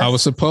 Yes. I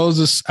was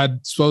supposed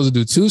to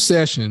do 2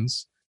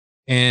 sessions,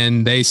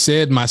 and they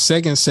said my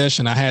second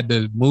session, I had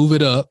to move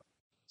it up.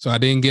 So I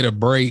didn't get a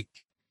break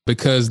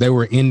because they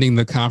were ending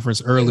the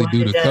conference early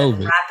due to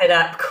COVID. Wrap it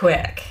up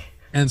quick.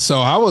 And so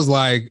I was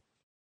like,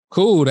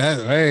 cool,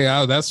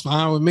 that's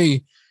fine with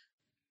me.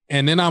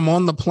 And then I'm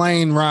on the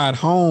plane ride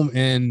home,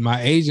 and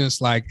my agent's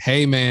like,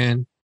 hey,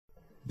 man,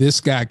 this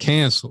got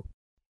canceled.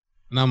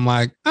 And I'm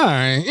like, all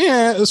right,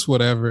 yeah, it's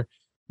whatever.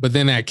 But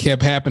then that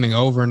kept happening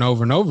over and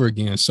over and over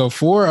again. So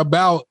for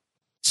about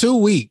 2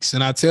 weeks,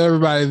 and I tell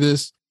everybody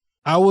this,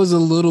 I was a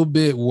little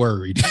bit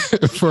worried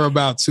for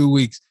about 2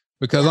 weeks,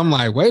 because I'm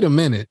like, wait a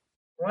minute.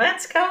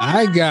 What's going on?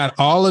 I got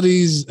all of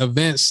these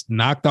events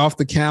knocked off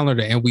the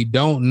calendar, and we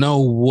don't know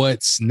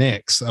what's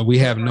next. We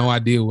have no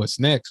idea what's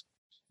next.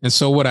 And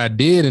so what I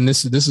did, and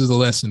this is a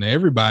lesson to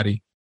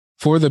everybody,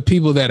 for the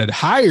people that had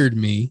hired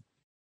me,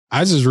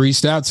 I just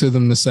reached out to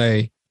them to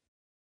say,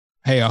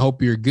 hey, I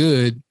hope you're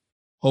good.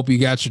 Hope you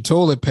got your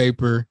toilet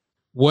paper,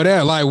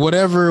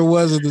 whatever it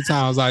was at the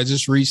time. I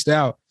just reached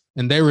out,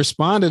 and they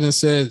responded and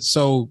said,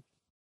 so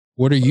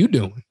what are you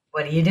doing?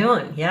 What are you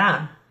doing?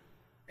 Yeah.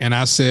 And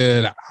I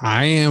said,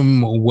 I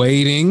am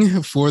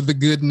waiting for the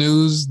good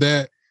news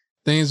that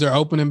things are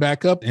opening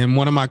back up. And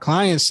one of my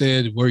clients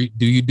said,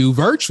 do you do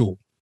virtual?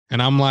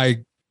 And I'm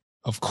like,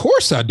 of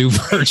course I do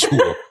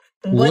virtual.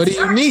 What do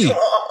you mean?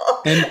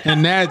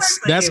 And that's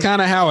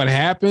kind of how it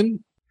happened.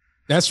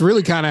 That's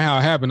really kind of how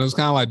it happened. It was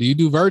kind of like, do you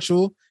do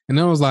virtual? And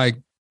then I was like,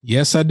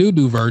 yes, I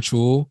do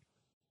virtual.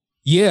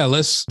 Yeah,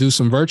 let's do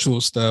some virtual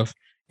stuff.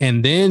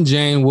 And then,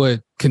 Jane,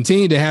 what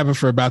continued to happen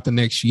for about the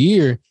next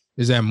year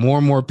is that more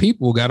and more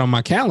people got on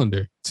my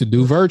calendar to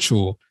do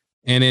virtual.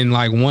 And in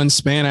like one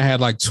span, I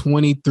had like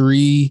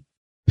 23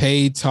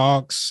 paid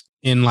talks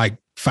in like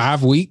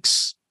 5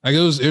 weeks. Like it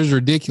was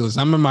ridiculous.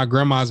 I'm in my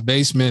grandma's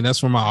basement.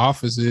 That's where my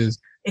office is.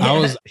 Yeah. I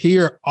was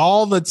here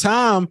all the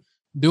time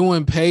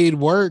doing paid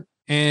work,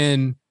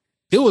 and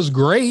it was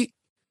great,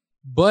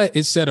 but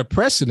it set a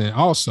precedent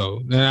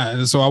also.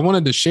 So I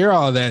wanted to share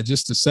all of that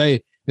just to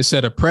say it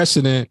set a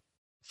precedent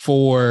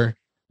for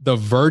the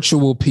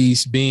virtual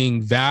piece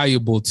being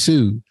valuable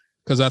too.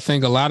 Because I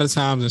think a lot of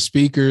times the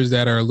speakers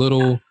that are a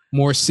little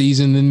more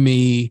seasoned than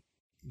me,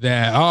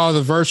 that,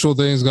 the virtual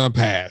thing's going to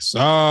pass.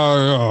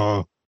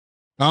 I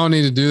don't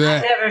need to do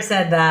that. I never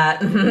said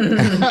that.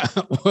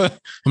 Well,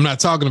 I'm not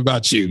talking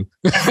about you.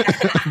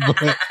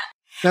 But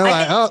they're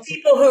like,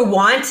 people who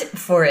want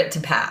for it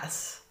to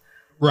pass.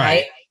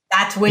 Right?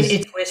 That's when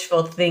it's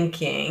wishful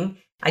thinking.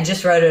 I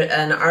just wrote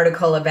an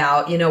article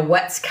about,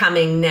 what's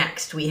coming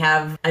next. We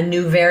have a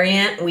new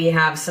variant. We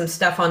have some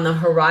stuff on the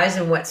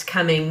horizon, what's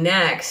coming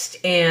next.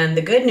 And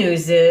the good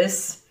news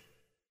is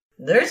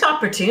there's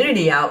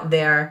opportunity out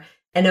there.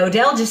 And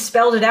Odell just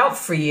spelled it out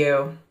for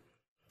you.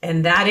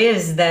 And that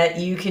is that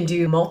you can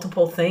do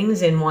multiple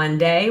things in one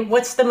day.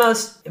 What's the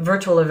most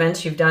virtual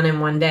events you've done in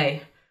one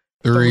day?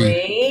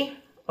 3.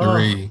 Oh,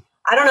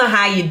 I don't know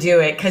how you do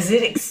it, because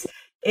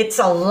it's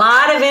a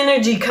lot of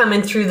energy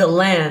coming through the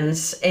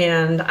lens,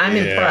 and I'm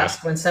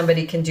impressed when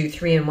somebody can do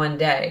 3 in one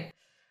day.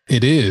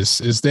 It is.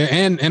 It's there.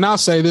 And I'll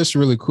say this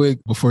really quick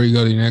before you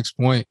go to the next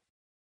point.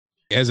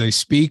 As a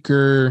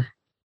speaker,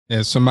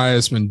 as somebody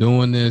that's been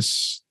doing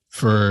this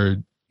for,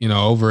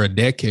 over a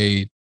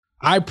decade,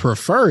 I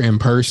prefer in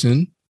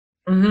person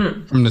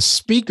from the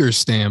speaker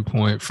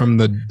standpoint, from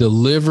the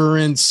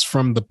deliverance,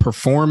 from the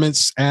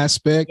performance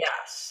aspect.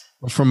 Yes.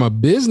 From a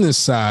business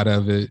side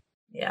of it.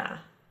 Yeah.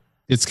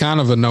 It's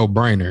kind of a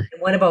no-brainer.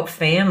 What about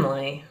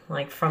family?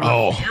 Like from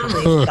a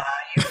family side?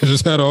 I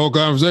just had a whole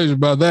conversation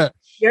about that.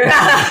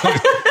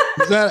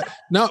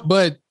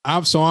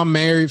 I'm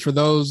married. For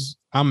those,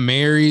 I'm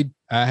married.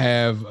 I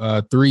have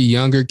 3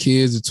 younger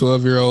kids, a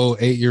 12-year-old,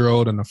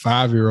 8-year-old, and a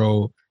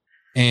 5-year-old.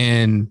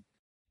 And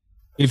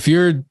if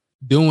you're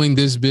doing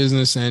this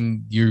business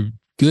and you're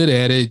good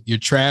at it, you're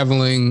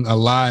traveling a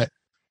lot.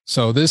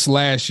 So this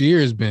last year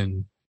has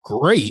been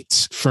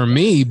great for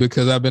me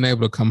because I've been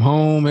able to come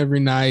home every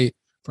night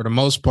for the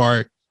most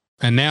part.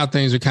 And now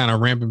things are kind of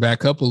ramping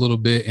back up a little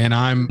bit. And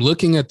I'm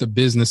looking at the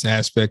business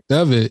aspect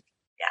of it.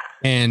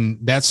 Yeah. And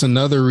that's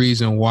another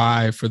reason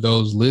why, for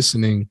those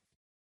listening,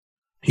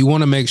 you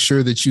want to make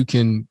sure that you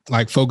can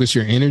like focus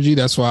your energy.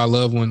 That's why I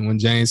love when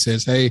Jane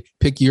says, hey,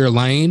 pick your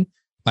lane,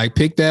 like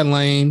pick that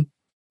lane,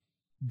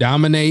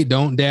 dominate,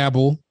 don't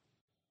dabble,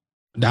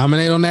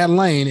 dominate on that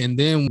lane. And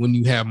then when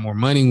you have more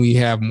money, when you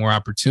have more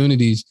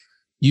opportunities,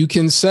 you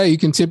can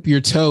tip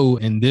your toe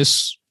in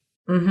this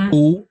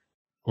pool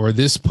or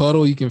this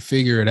puddle, you can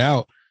figure it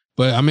out.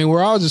 But I mean,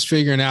 we're all just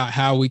figuring out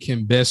how we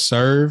can best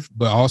serve,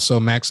 but also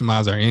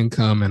maximize our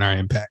income and our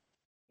impact.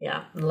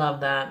 Yeah,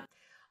 love that.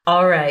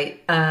 All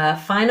right.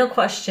 Final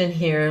question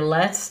here.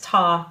 Let's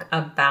talk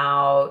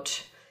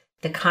about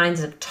the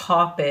kinds of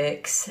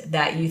topics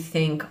that you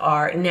think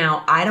are.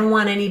 Now, I don't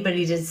want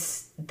anybody to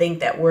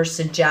think that we're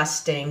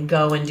suggesting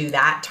go and do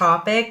that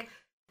topic.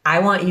 I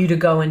want you to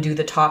go and do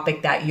the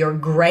topic that you're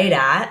great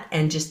at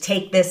and just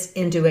take this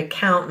into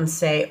account and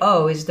say,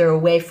 oh, is there a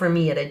way for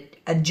me to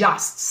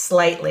adjust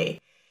slightly?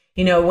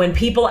 You know, when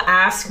people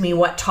ask me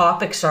what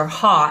topics are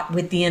hot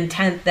with the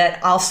intent that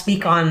I'll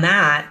speak on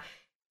that,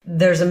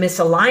 there's a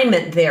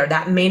misalignment there.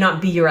 That may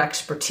not be your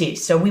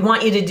expertise. So we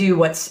want you to do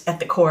what's at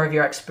the core of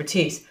your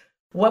expertise.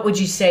 What would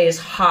you say is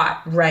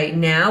hot right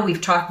now?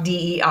 We've talked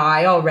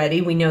DEI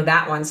already. We know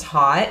that one's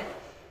hot.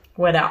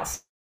 What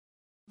else?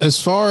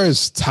 As far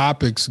as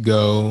topics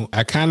go,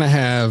 I kind of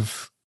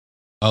have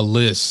a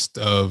list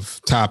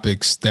of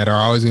topics that are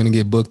always going to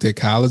get booked at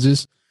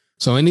colleges.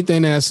 So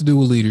anything that has to do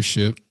with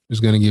leadership is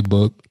going to get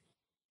booked.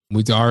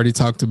 We already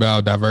talked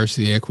about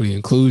diversity, equity,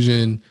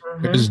 inclusion.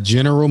 There's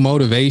general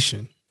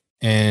motivation.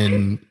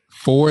 And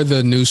for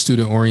the new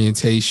student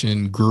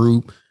orientation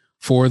group,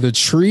 for the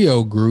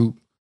trio group,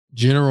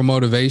 general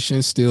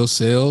motivation still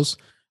sells.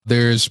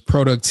 There's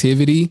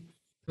productivity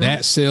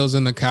that sells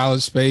in the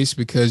college space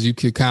because you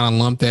could kind of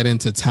lump that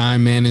into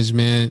time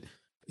management,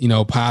 you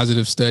know,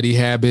 positive study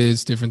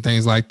habits, different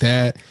things like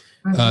that.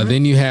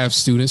 Then you have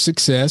student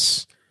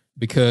success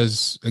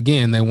because,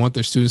 again, they want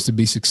their students to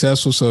be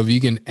successful. So if you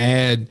can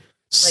add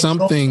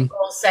something,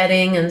 goal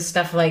setting and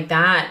stuff like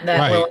that,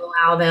 that will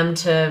allow them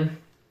to,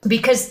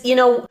 because, you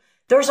know,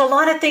 there's a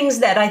lot of things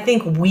that I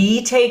think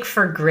we take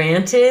for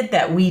granted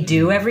that we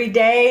do every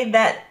day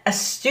that a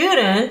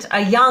student,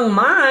 a young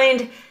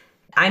mind,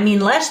 I mean,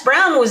 Les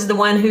Brown was the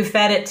one who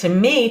fed it to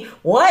me.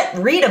 What?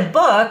 Read a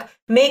book,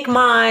 make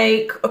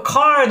my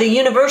car the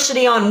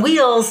university on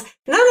wheels.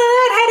 None of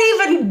that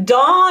had even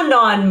dawned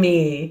on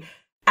me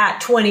at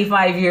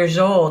 25 years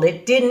old.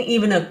 It didn't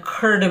even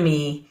occur to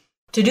me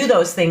to do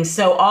those things.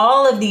 So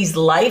all of these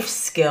life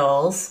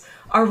skills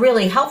are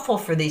really helpful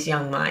for these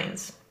young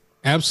minds.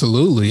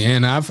 Absolutely.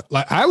 And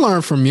I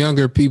learned from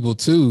younger people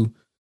too.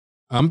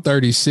 I'm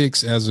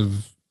 36 as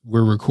of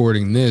we're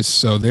recording this.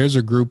 So there's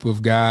a group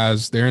of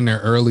guys, they're in their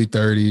early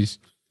 30s,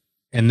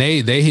 and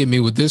they hit me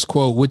with this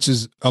quote, which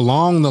is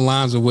along the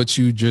lines of what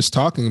you just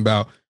talking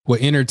about.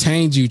 What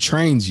entertains you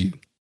trains you.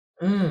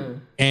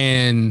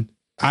 And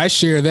I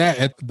share that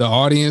at the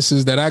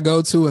audiences that I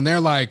go to, and they're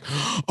like,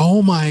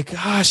 oh my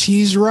gosh,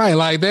 he's right.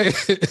 Like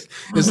that,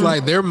 it's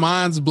like their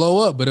minds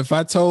blow up. But if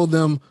I told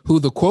them who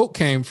the quote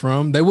came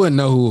from, they wouldn't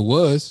know who it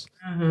was.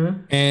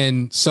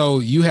 And so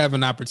you have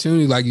an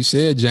opportunity, like you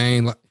said,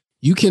 Jane, like,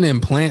 you can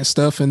implant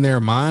stuff in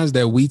their minds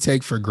that we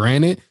take for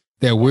granted,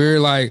 that we're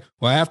like,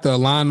 well, I have to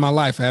align my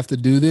life. I have to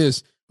do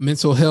this.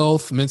 Mental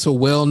health, mental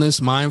wellness,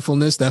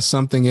 mindfulness. That's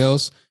something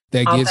else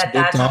that gets booked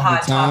all the time. That's a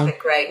hot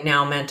topic right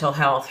now, mental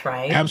health,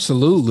 right?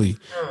 Absolutely.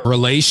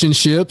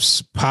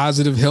 Relationships,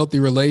 positive, healthy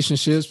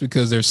relationships,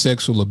 because there's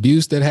sexual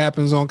abuse that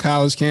happens on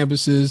college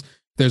campuses.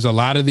 There's a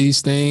lot of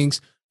these things,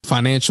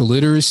 financial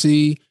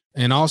literacy,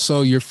 and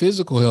also your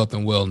physical health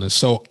and wellness.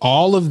 So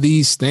all of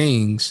these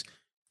things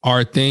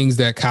are things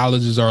that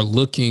colleges are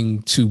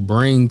looking to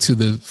bring to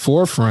the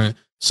forefront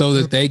so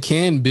that they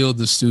can build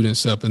the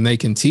students up and they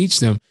can teach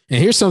them. And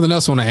here's something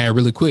else I want to add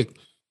really quick.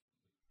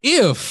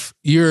 If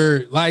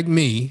you're like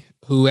me,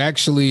 who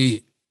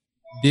actually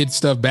did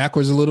stuff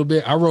backwards a little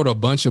bit, I wrote a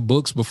bunch of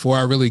books before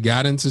I really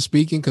got into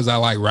speaking because I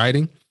like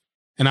writing.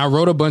 And I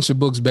wrote a bunch of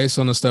books based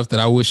on the stuff that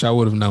I wish I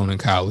would have known in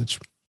college.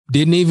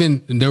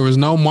 There was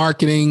no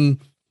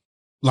marketing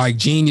like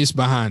genius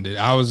behind it.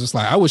 I was just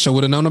like, I wish I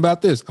would have known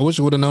about this. I wish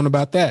I would have known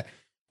about that.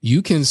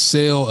 You can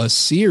sell a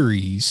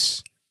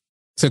series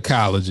to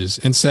colleges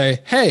and say,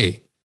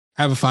 hey,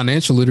 I have a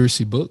financial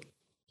literacy book.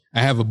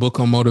 I have a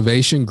book on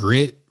motivation,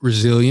 grit,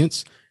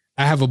 resilience.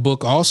 I have a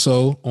book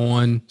also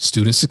on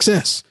student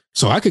success.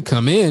 So I could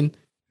come in,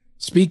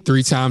 speak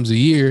 3 times a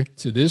year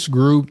to this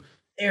group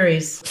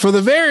series for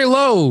the very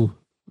low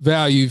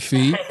value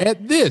fee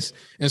at this.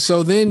 And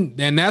so then,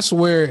 and that's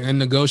where in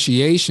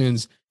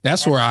negotiations,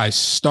 that's where I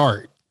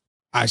start.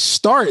 I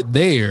start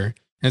there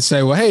and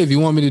say, well, hey, if you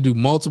want me to do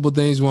multiple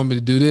things, you want me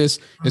to do this,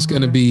 it's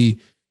going to be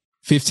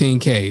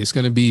 $15K. It's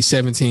going to be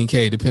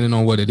 $17K, depending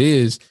on what it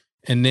is.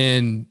 And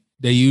then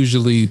they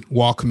usually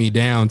walk me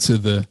down to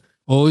the,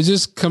 oh,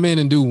 just come in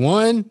and do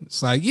one.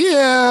 It's like,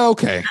 yeah,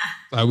 okay.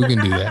 Like, we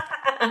can do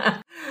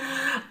that.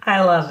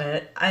 I love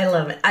it. I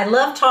love it. I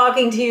love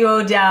talking to you,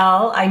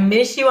 Odell. I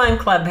miss you on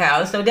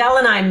Clubhouse. Odell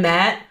and I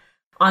met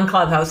on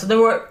Clubhouse. So there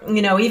were,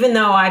 even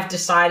though I've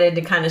decided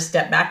to kind of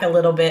step back a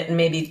little bit and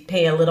maybe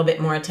pay a little bit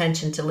more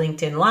attention to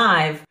LinkedIn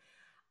Live,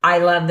 I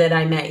love that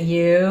I met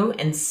you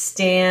and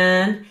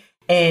Stan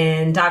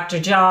and Dr.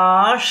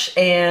 Josh.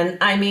 And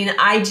I mean,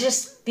 I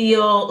just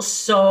feel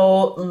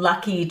so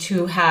lucky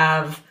to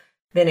have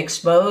been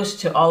exposed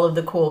to all of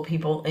the cool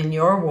people in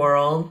your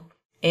world.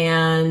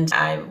 And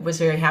I was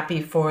very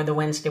happy for the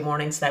Wednesday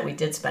mornings that we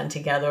did spend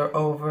together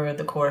over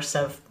the course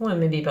of,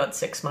 maybe about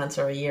 6 months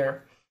or a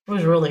year. It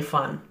was really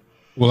fun.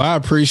 Well, I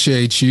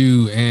appreciate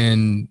you.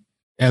 And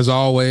as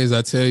always,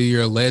 I tell you,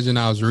 you're a legend.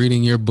 I was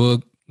reading your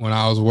book when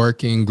I was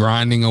working,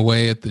 grinding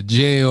away at the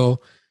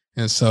jail.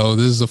 And so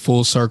this is a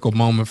full circle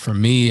moment for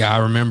me. I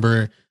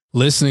remember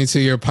listening to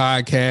your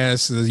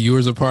podcast. You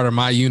was a part of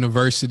my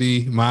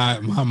university, my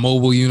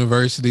mobile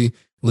university,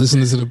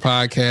 listening to the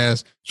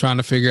podcast, trying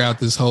to figure out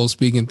this whole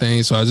speaking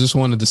thing. So I just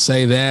wanted to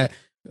say that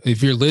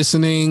if you're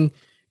listening,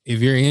 if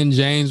you're in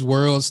Jane's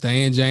world,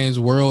 stay in Jane's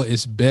world.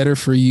 It's better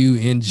for you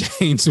in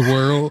Jane's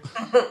world.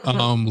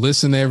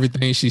 Listen to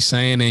everything she's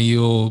saying and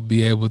you'll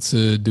be able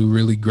to do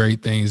really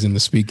great things in the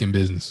speaking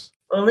business.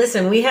 Well,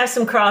 listen, we have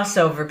some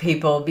crossover,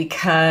 people,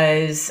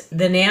 because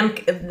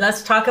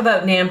let's talk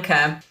about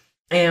NAMCA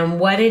and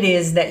what it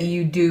is that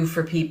you do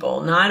for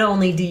people. Not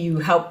only do you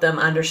help them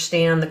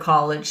understand the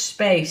college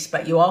space,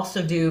 but you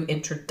also do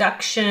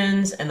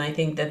introductions. And I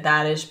think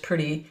that is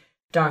pretty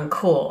darn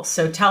cool.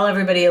 So tell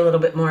everybody a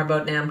little bit more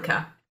about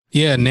NAMCA.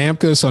 Yeah,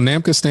 NAMCA. So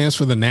NAMCA stands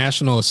for the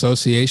National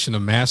Association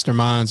of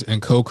Masterminds and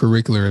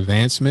Co-Curricular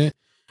Advancement.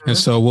 And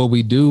so what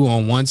we do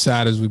on one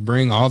side is we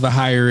bring all the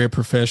higher ed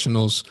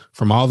professionals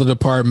from all the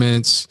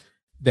departments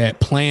that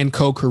plan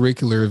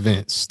co-curricular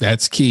events.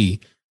 That's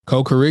key.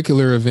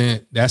 Co-curricular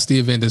event, that's the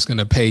event that's going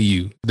to pay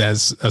you.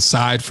 That's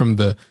aside from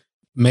the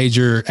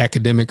major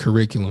academic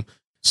curriculum.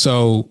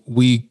 So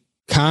we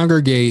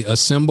congregate,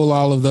 assemble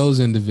all of those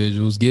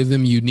individuals, give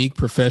them unique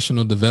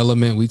professional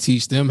development. We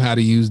teach them how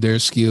to use their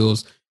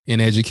skills in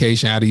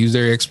education, how to use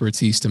their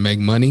expertise to make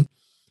money.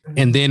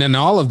 And then in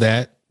all of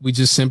that, we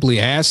just simply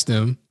ask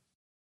them,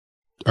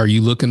 are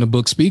you looking to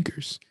book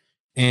speakers?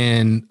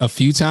 And a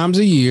few times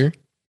a year,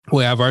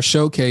 we have our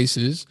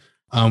showcases.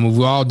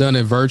 We've all done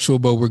it virtual,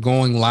 but we're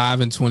going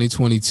live in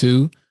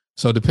 2022.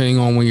 So depending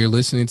on when you're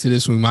listening to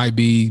this, we might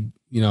be,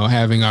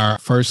 having our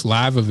first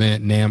live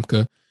event,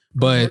 NAMCA.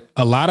 But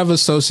a lot of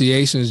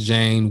associations,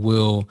 Jane,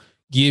 will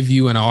give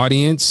you an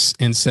audience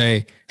and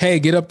say, hey,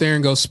 get up there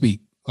and go speak.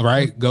 All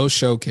right, go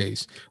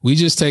showcase. We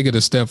just take it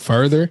a step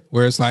further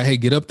where it's like, hey,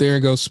 get up there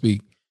and go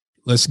speak.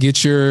 Let's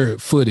get your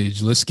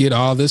footage. Let's get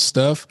all this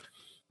stuff.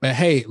 But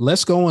hey,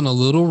 let's go in a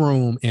little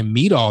room and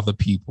meet all the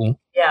people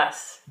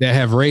that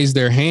have raised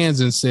their hands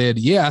and said,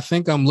 yeah, I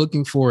think I'm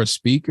looking for a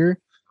speaker.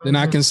 Then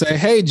I can say,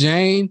 hey,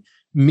 Jane,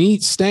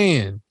 meet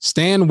Stan.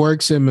 Stan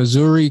works at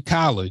Missouri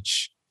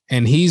College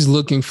and he's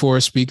looking for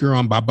a speaker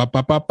on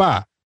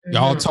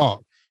Y'all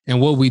talk. And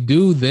what we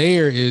do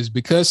there is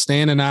because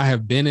Stan and I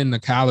have been in the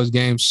college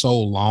game so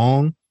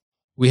long,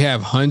 we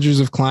have hundreds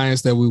of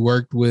clients that we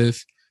worked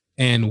with.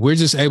 And we're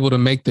just able to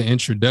make the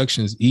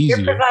introductions easier.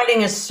 You're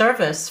providing a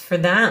service for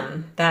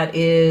them. That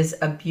is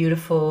a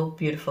beautiful,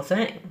 beautiful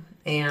thing.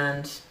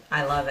 And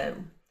I love it.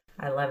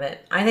 I love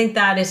it. I think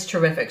that is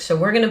terrific. So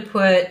we're going to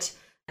put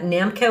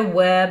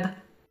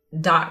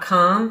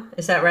namcaweb.com,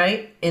 is that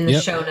right? In the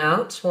show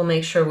notes. We'll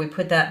make sure we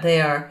put that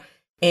there.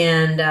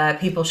 And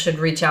people should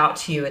reach out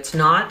to you. It's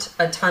not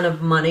a ton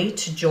of money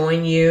to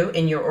join you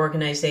in your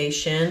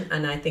organization.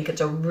 And I think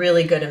it's a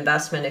really good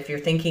investment if you're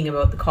thinking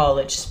about the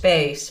college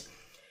space.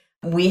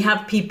 We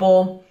have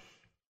people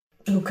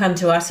who come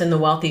to us in the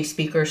Wealthy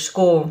Speaker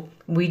School.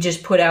 We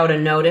just put out a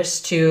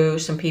notice to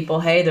some people,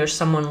 hey, there's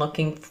someone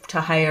looking to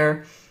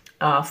hire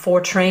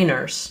 4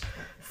 trainers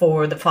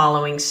for the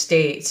following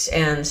states.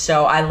 And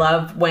so I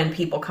love when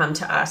people come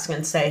to us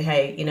and say,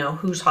 hey,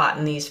 who's hot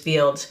in these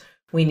fields?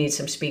 We need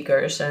some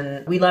speakers.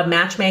 And we love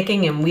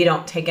matchmaking and we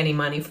don't take any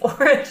money for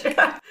it.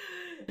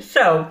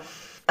 So,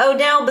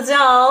 Odell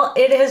Bizzell,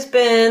 it has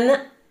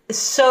been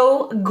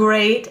so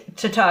great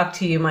to talk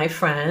to you, my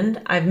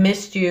friend. I've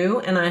missed you,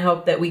 and I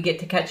hope that we get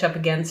to catch up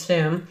again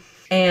soon.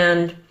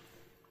 And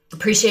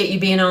appreciate you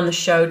being on the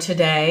show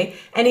today.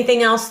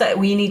 Anything else that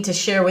we need to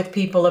share with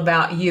people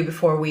about you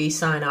before we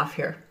sign off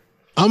here?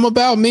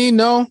 About me?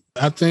 No,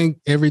 I think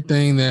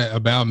everything that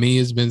about me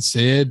has been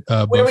said.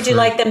 Where would you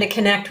like them to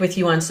connect with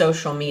you on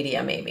social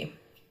media, maybe?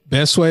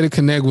 Best way to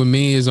connect with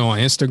me is on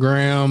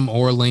Instagram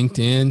or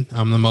LinkedIn.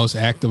 I'm the most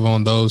active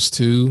on those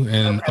two.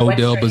 And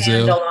Odell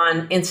Bizzell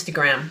on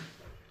Instagram.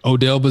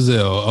 Odell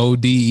Bizzell,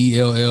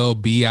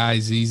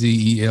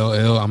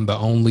 ODELLBIZZELL. I'm the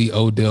only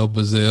Odell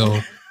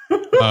Bizzell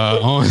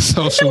on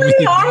social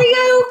media. Are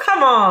you?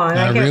 Come on.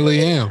 I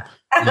really am.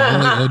 The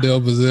only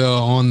Odell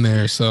Bizzell on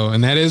there. So,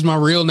 and that is my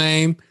real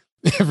name,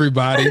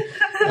 everybody.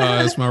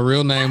 It's my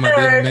real name. I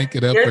didn't make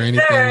it up or anything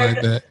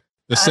like that.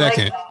 The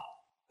second.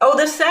 Oh,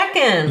 the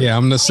second. Yeah,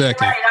 I'm the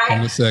second. Right.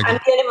 I'm the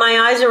second.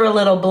 My eyes are a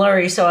little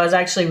blurry, so I was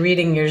actually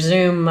reading your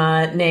Zoom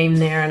name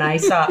there, and I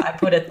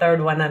put a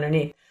third one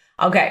underneath.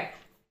 Okay.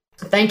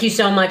 Thank you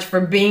so much for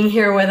being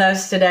here with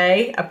us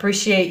today.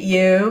 Appreciate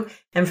you.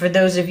 And for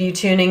those of you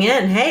tuning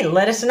in, hey,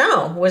 let us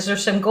know. Was there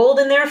some gold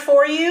in there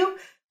for you?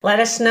 Let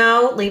us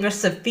know. Leave us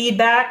some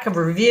feedback, a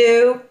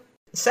review.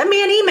 Send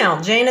me an email,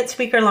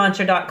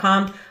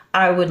 jane@speakerlauncher.com.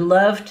 I would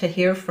love to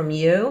hear from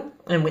you.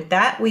 And with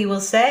that, we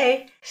will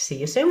say, see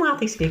you soon,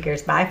 Wealthy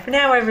Speakers. Bye for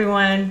now,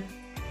 everyone.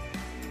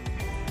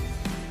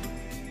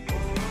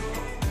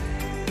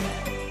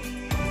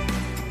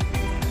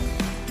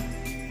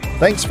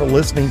 Thanks for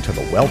listening to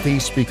the Wealthy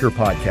Speaker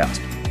Podcast.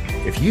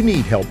 If you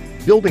need help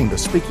building the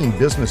speaking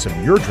business of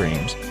your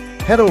dreams,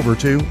 head over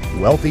to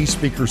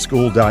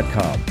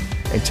wealthyspeakerschool.com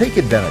and take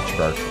advantage of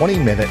our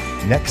 20-minute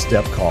next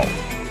step call.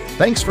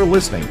 Thanks for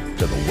listening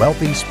to the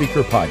Wealthy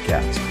Speaker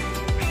Podcast.